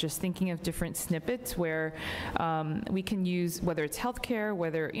event, just thinking of different snippets where we can use, whether it's healthcare,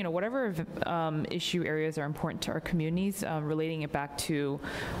 whether, you know, whatever issue areas are important to our communities, relating it back to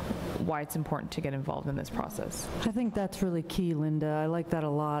why it's important to get involved in this process. I think that's really key, Linda. I like that a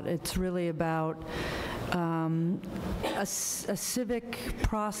lot. It's really about a civic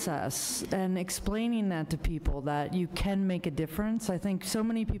process and explaining that to people, that you can make a difference. I think so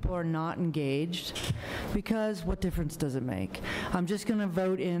many people are not engaged because what difference does it make? I'm just going to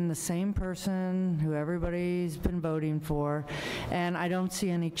vote in the same person who everybody's been voting for, and I don't see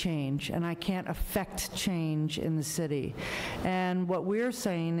any change, and I can't affect change in the city. And what we're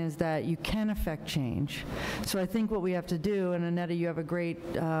saying is that you can affect change. So I think what we have to do, and Annetta, you have a great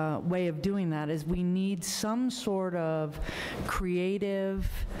way of doing that, is we need some sort of creative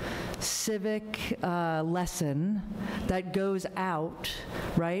civic lesson that goes out,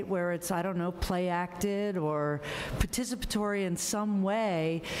 right, where it's, I don't know, play acted or participatory in some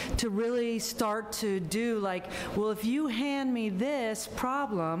way, to really start to do like, well, if you hand me this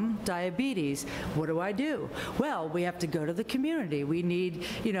problem, diabetes, what do I do? Well, we have to go to the community. We need,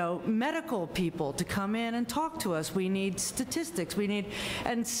 you know, medical people to come in and talk to us. We need statistics. We need,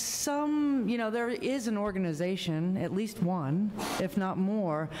 and some, you know, there is an organization, at least one, if not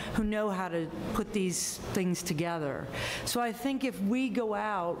more, who know how to put these things together. So I think if we go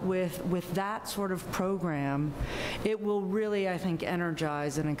out with that sort of program, it will really, I think,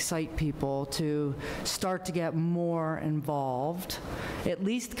 energize and excite people to start to get more involved, at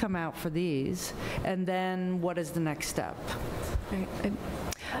least come out for these, and then what is the next step?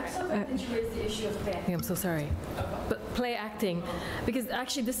 I'm so glad that you raised the issue of play acting. I'm so sorry, but play acting, because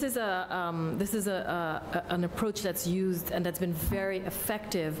actually this is an approach that's used and that's been very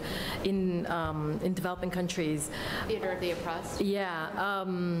effective in developing countries. Theater of the oppressed. Yeah,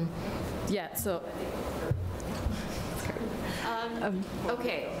 yeah. So.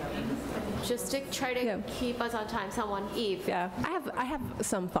 Okay. Just to try to keep us on time, Eve. Yeah, I have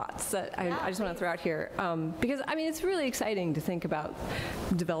some thoughts that I just want to throw out here, because I mean it's really exciting to think about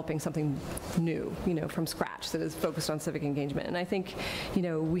developing something new, you know, from scratch that is focused on civic engagement. And I think, you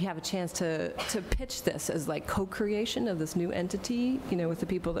know, we have a chance to pitch this as like co-creation of this new entity, you know, with the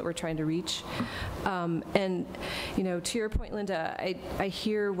people that we're trying to reach. And you know, to your point, Linda, I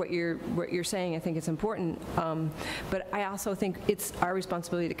hear what you're saying. I think it's important, but I also think it's our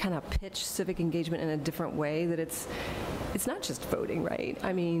responsibility to kind of pitch civic engagement in a different way, that it's not just voting, right?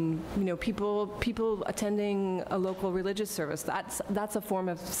 I mean, you know, people attending a local religious service, that's a form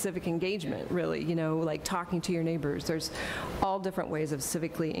of civic engagement, really, you know, like talking to your neighbors. There's all different ways of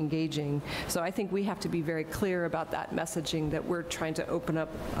civically engaging. So I think we have to be very clear about that messaging, that we're trying to open up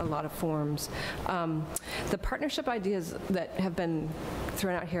a lot of forms. The partnership ideas that have been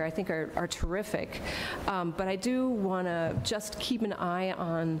thrown out here, I think are terrific, but I do want to just keep an eye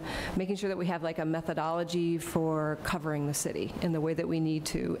on making sure that we have like a methodology for covering the city in the way that we need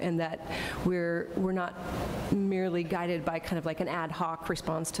to, and that we're not merely guided by kind of like an ad hoc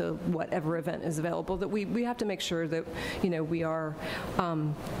response to whatever event is available, that we have to make sure that, you know, we are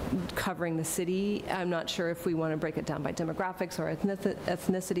covering the city. I'm not sure if we want to break it down by demographics or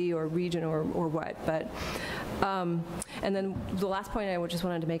ethnicity or region or what, but and then the last point I just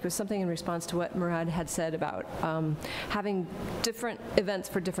wanted to make was something in response to what Murad had said about having different events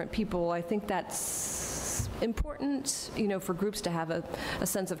for different people. I think that's important, you know, for groups to have a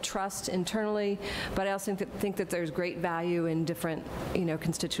sense of trust internally, but I also think that there's great value in different, you know,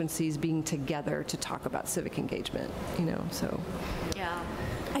 constituencies being together to talk about civic engagement, you know, so. Yeah.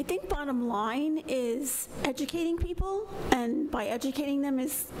 I think bottom line is educating people, and by educating them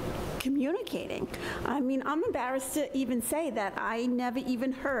is communicating. I mean, I'm embarrassed to even say that I never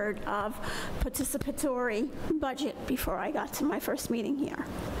even heard of participatory budget before I got to my first meeting here.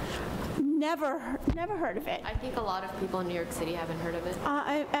 Never heard of it. I think a lot of people in New York City haven't heard of it.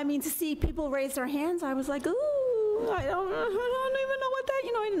 I mean, to see people raise their hands, I was like, ooh, I don't even know what that,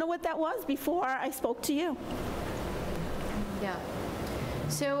 you know, I didn't know what that was before I spoke to you. Yeah.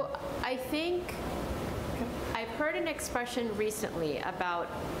 So I think I've heard an expression recently about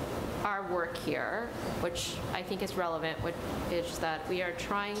our work here, which I think is relevant, which is that we are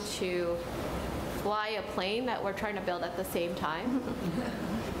trying to fly a plane that we're trying to build at the same time.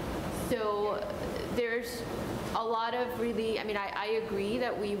 So there's a lot of really, I mean, I agree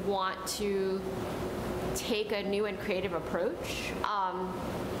that we want to take a new and creative approach.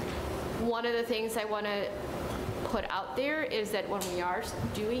 one of the things I want to put out there is that when we are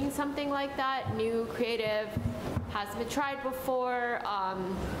doing something like that, new, creative, hasn't been tried before,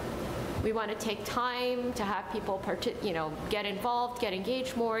 we want to take time to have people get involved, get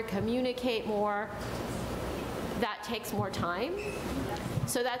engaged more, communicate more. That takes more time.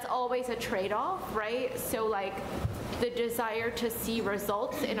 So that's always a trade-off, right? So like the desire to see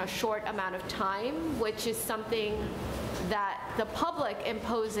results in a short amount of time, which is something that the public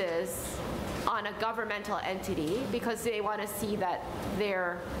imposes on a governmental entity because they want to see that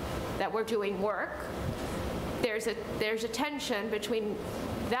we're doing work. There's a tension between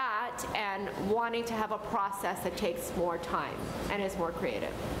that and wanting to have a process that takes more time and is more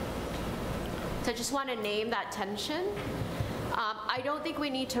creative. So I just want to name that tension. I don't think we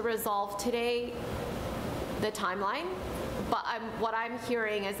need to resolve today the timeline, but what I'm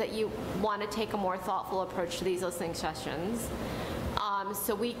hearing is that you want to take a more thoughtful approach to these listening sessions,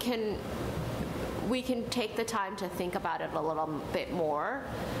 so we can take the time to think about it a little bit more.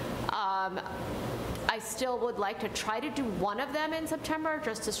 I still would like to try to do one of them in September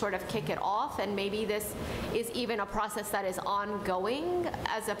just to sort of kick it off, and maybe this is even a process that is ongoing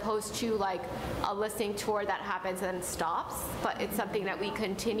as opposed to like a listening tour that happens and stops, but it's something that we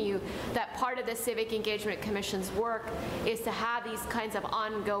continue. That part of the Civic Engagement Commission's work is to have these kinds of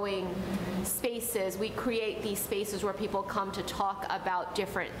ongoing spaces. We create these spaces where people come to talk about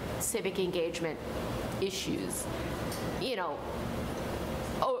different civic engagement issues,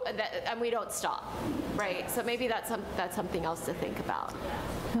 and we don't stop, right? So maybe that's something else to think about.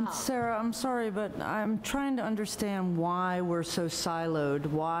 And Sarah, I'm sorry, but I'm trying to understand why we're so siloed,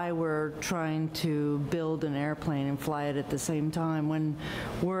 why we're trying to build an airplane and fly it at the same time when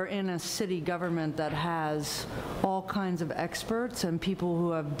we're in a city government that has all kinds of experts and people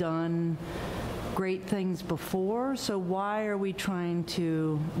who have done great things before. So why are we trying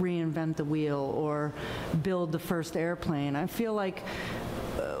to reinvent the wheel or build the first airplane? I feel like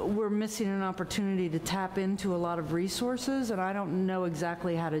we're missing an opportunity to tap into a lot of resources, and I don't know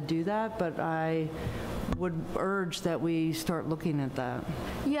exactly how to do that, but I would urge that we start looking at that.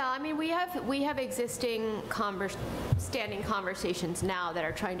 Yeah, I mean, we have existing standing conversations now that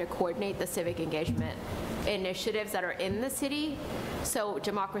are trying to coordinate the civic engagement initiatives that are in the city. So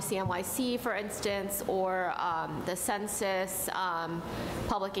Democracy NYC, for instance, or the Census,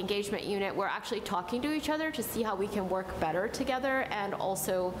 Public Engagement Unit, we're actually talking to each other to see how we can work better together, and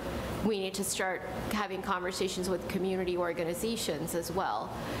also we need to start having conversations with community organizations as well.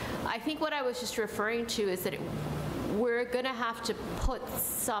 I think what I was just referring to is that we're going to have to put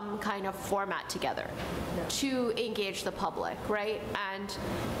some kind of format together to engage the public, right? And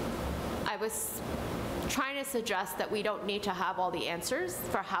I was trying to suggest that we don't need to have all the answers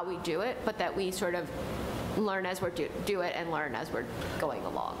for how we do it, but that we sort of learn as we do it and learn as we're going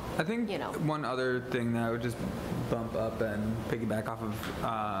along. I think one other thing that I would just bump up and piggyback off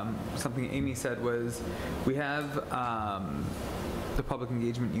of something Amy said was we have the public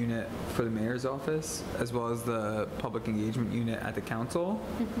engagement unit for the mayor's office as well as the public engagement unit at the council.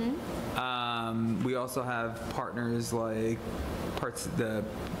 Mm-hmm. We also have partners like the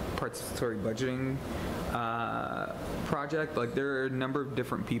participatory budgeting project. Like there are a number of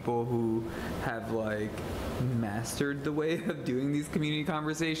different people who have like mastered the way of doing these community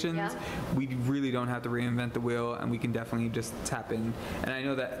conversations. Yeah. We really don't have to reinvent the wheel, and we can definitely just tap in. And I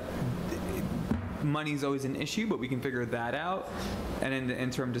know that money's always an issue, but we can figure that out. And in the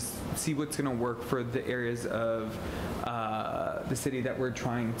interim, just see what's going to work for the areas of the city that we're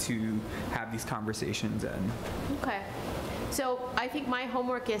trying to have these conversations in. Okay. So I think my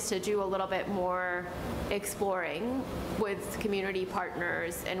homework is to do a little bit more exploring with community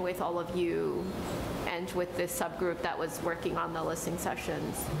partners and with all of you and with this subgroup that was working on the listening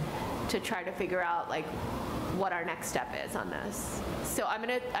sessions to try to figure out like what our next step is on this. So I'm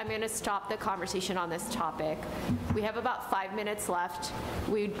gonna stop the conversation on this topic. We have about 5 minutes left.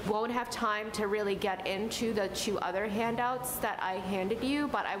 We won't have time to really get into the 2 other handouts that I handed you,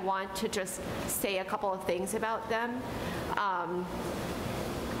 but I want to just say a couple of things about them.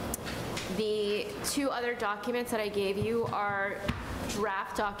 The 2 other documents that I gave you are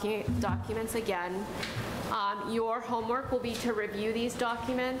draft documents again. Your homework will be to review these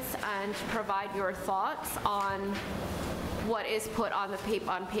documents and provide your thoughts on what is put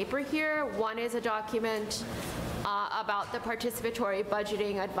on paper here. One is a document about the Participatory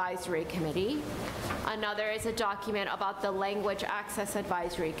Budgeting Advisory Committee. Another is a document about the Language Access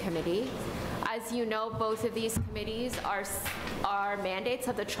Advisory Committee. As you know, both of these committees are mandates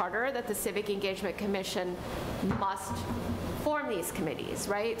of the charter that the Civic Engagement Commission must form these committees,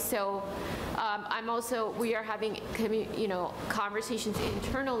 right? So we are having, conversations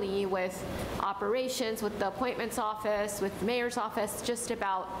internally with operations, with the appointments office, with the mayor's office, just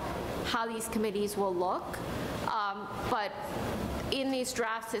about how these committees will look. But in these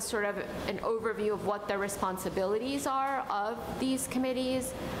drafts is sort of an overview of what the responsibilities are of these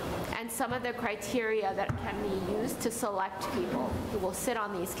committees and some of the criteria that can be used to select people who will sit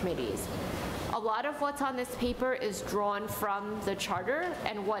on these committees. A lot of what's on this paper is drawn from the charter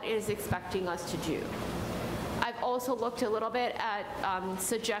and what it is expecting us to do. I've also looked a little bit at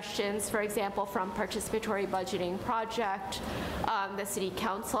suggestions, for example, from Participatory Budgeting Project. The City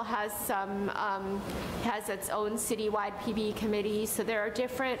Council has has its own citywide PB committee. So there are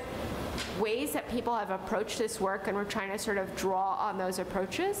different ways that people have approached this work, and we're trying to sort of draw on those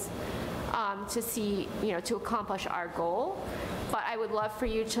approaches to see, to accomplish our goal. But I would love for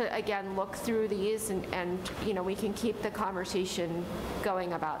you to, again, look through these and we can keep the conversation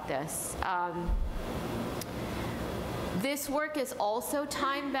going about this. This work is also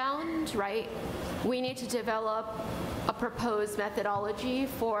time-bound, right? We need to develop a proposed methodology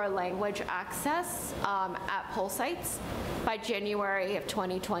for language access at poll sites by January of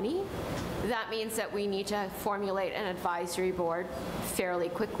 2020. That means that we need to formulate an advisory board fairly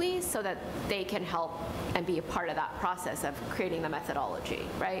quickly so that they can help and be a part of that process of creating the methodology,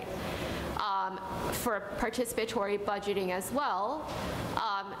 right? For participatory budgeting as well,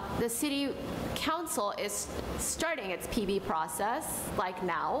 the City Council is starting its PB process, like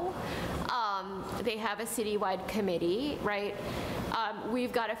now. They have a citywide committee, right?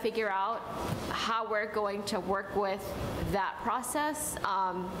 We've got to figure out how we're going to work with that process.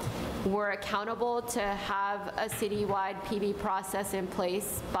 We're accountable to have a citywide PB process in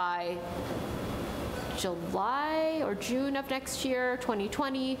place by July or June of next year,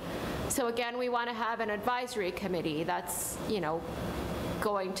 2020. So again, we want to have an advisory committee that's,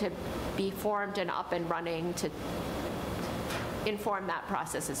 going to be formed and up and running to inform that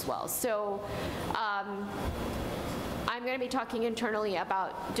process as well. So I'm going to be talking internally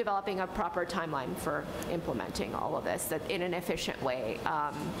about developing a proper timeline for implementing all of this in an efficient way.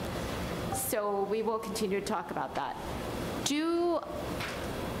 So we will continue to talk about that. Do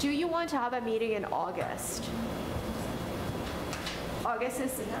you want to have a meeting in August? August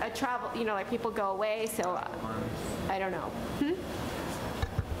is a travel, like people go away, so I don't know.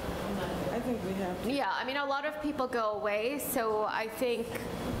 I think we have to. Yeah, I mean, a lot of people go away, so I think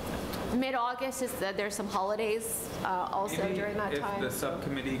mid-August is there's some holidays also Maybe during that time. If the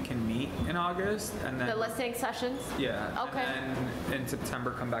subcommittee can meet in August and then the listening sessions? Yeah. Okay. And then in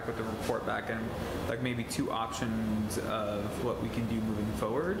September come back with the report back and like maybe 2 options of what we can do moving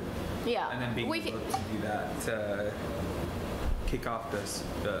forward. Yeah. And then being able to do that to kick off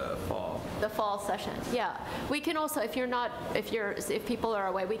the fall. The fall session, yeah. We can also, if people are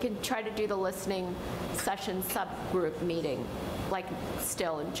away, we can try to do the listening session subgroup meeting, like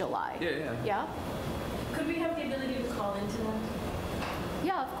still in July. Yeah. Yeah? Could we have the ability to call into that?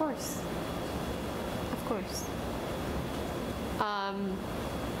 Yeah, of course. Of course.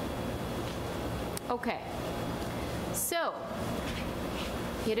 Okay. So,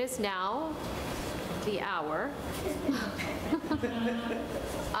 it is now the hour.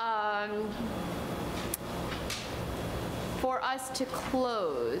 For us to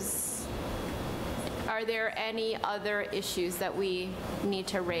close, are there any other issues that we need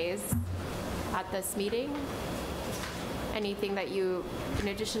to raise at this meeting? Anything that you, in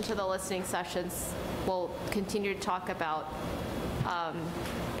addition to the listening sessions, will continue to talk about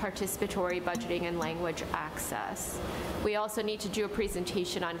participatory budgeting and language access. We also need to do a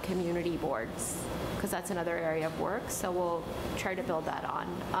presentation on community boards, because that's another area of work, so we'll try to build that on.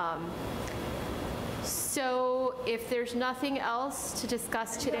 So if there's nothing else to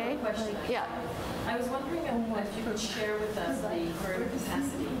discuss today. Yeah. I was wondering if you could share with us the current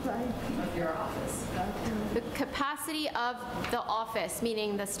capacity of your office. The capacity of the office,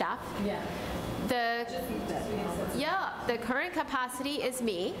 meaning the staff? Yeah. The current capacity is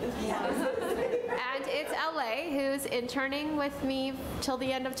me, and it's LA, who's interning with me till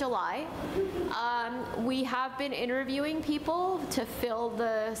the end of July. We have been interviewing people to fill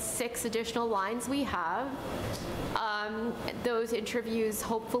the 6 additional lines we have. Those interviews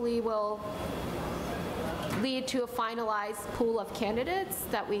hopefully will lead to a finalized pool of candidates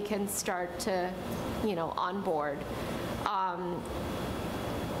that we can start to, onboard.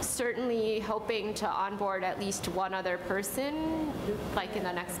 Certainly hoping to onboard at least one other person, like in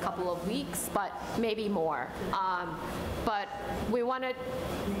the next couple of weeks, but maybe more. But we want to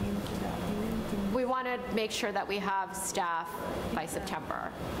make sure that we have staff by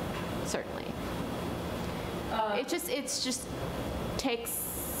September, certainly. It's just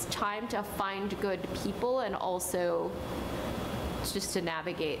takes time to find good people and also just to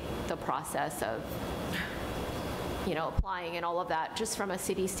navigate the process of, applying and all of that, just from a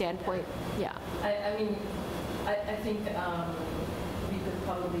city standpoint, yeah. I mean, I think we could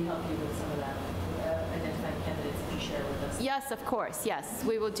probably help you with some of that, identifying candidates if you share with us. Yes, of course, yes,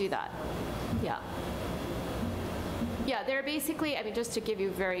 we will do that, yeah. Yeah, they're basically, just to give you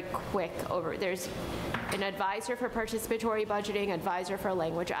very quick there's an advisor for participatory budgeting, advisor for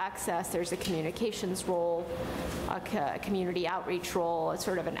language access, there's a communications role, a community outreach role,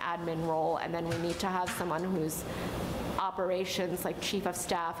 sort of an admin role, and then we need to have someone who's operations, like chief of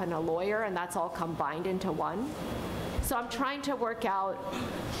staff and a lawyer, and that's all combined into one. So I'm trying to work out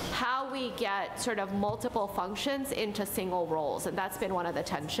how we get sort of multiple functions into single roles, and that's been one of the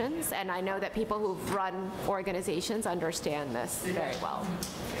tensions, and I know that people who've run organizations understand this very well.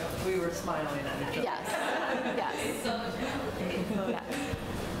 We were smiling at each other. Yes, yes.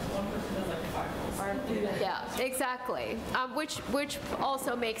 Yeah, exactly. Which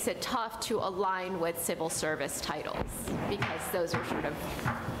also makes it tough to align with civil service titles, because those are sort of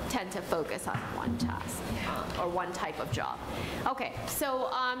tend to focus on one task or one type of job. Okay, so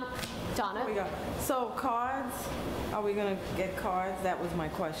Donna? There we go. So cards, are we going to get cards? That was my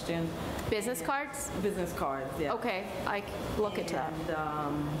question. Business cards? Business cards, yeah. Okay, I look into that. And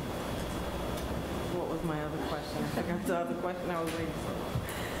what was my other question? I forgot the other question I was waiting for.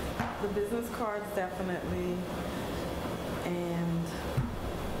 The business cards, definitely. And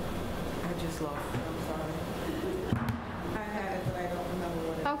I just lost it, I'm sorry. I had it, but I don't remember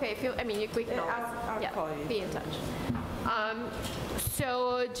what it was. Okay, we can always I'll call you. be in touch.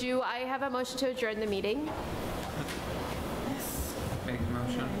 So do I have a motion to adjourn the meeting? Make a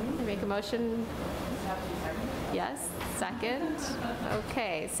motion. Make a motion? Yes, second.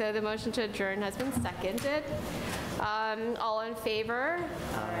 Okay, so the motion to adjourn has been seconded. All in favor?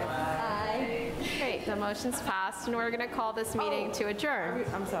 Aye. Great, the motion's passed, and we're going to call this meeting to adjourn.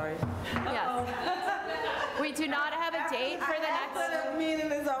 I'm sorry. Yes. We do not have a date for the next... After the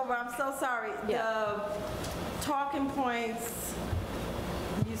meeting is over, I'm so sorry. Yeah. The talking points,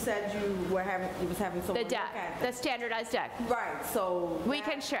 you said you was having someone The deck, look at the standardized deck. Right, so... We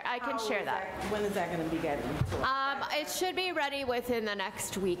can share, I can share that. When is that going to be getting to us? It should be ready within the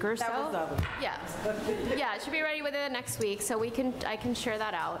next week or so. That was the other one. Yeah. Yeah, it should be ready within the next week, so I can share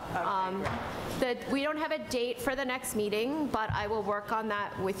that out. We don't have a date for the next meeting, but I will work on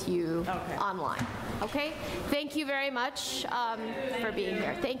that with you online. Okay? Thank you very much for being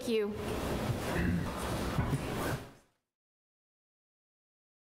here. Thank you.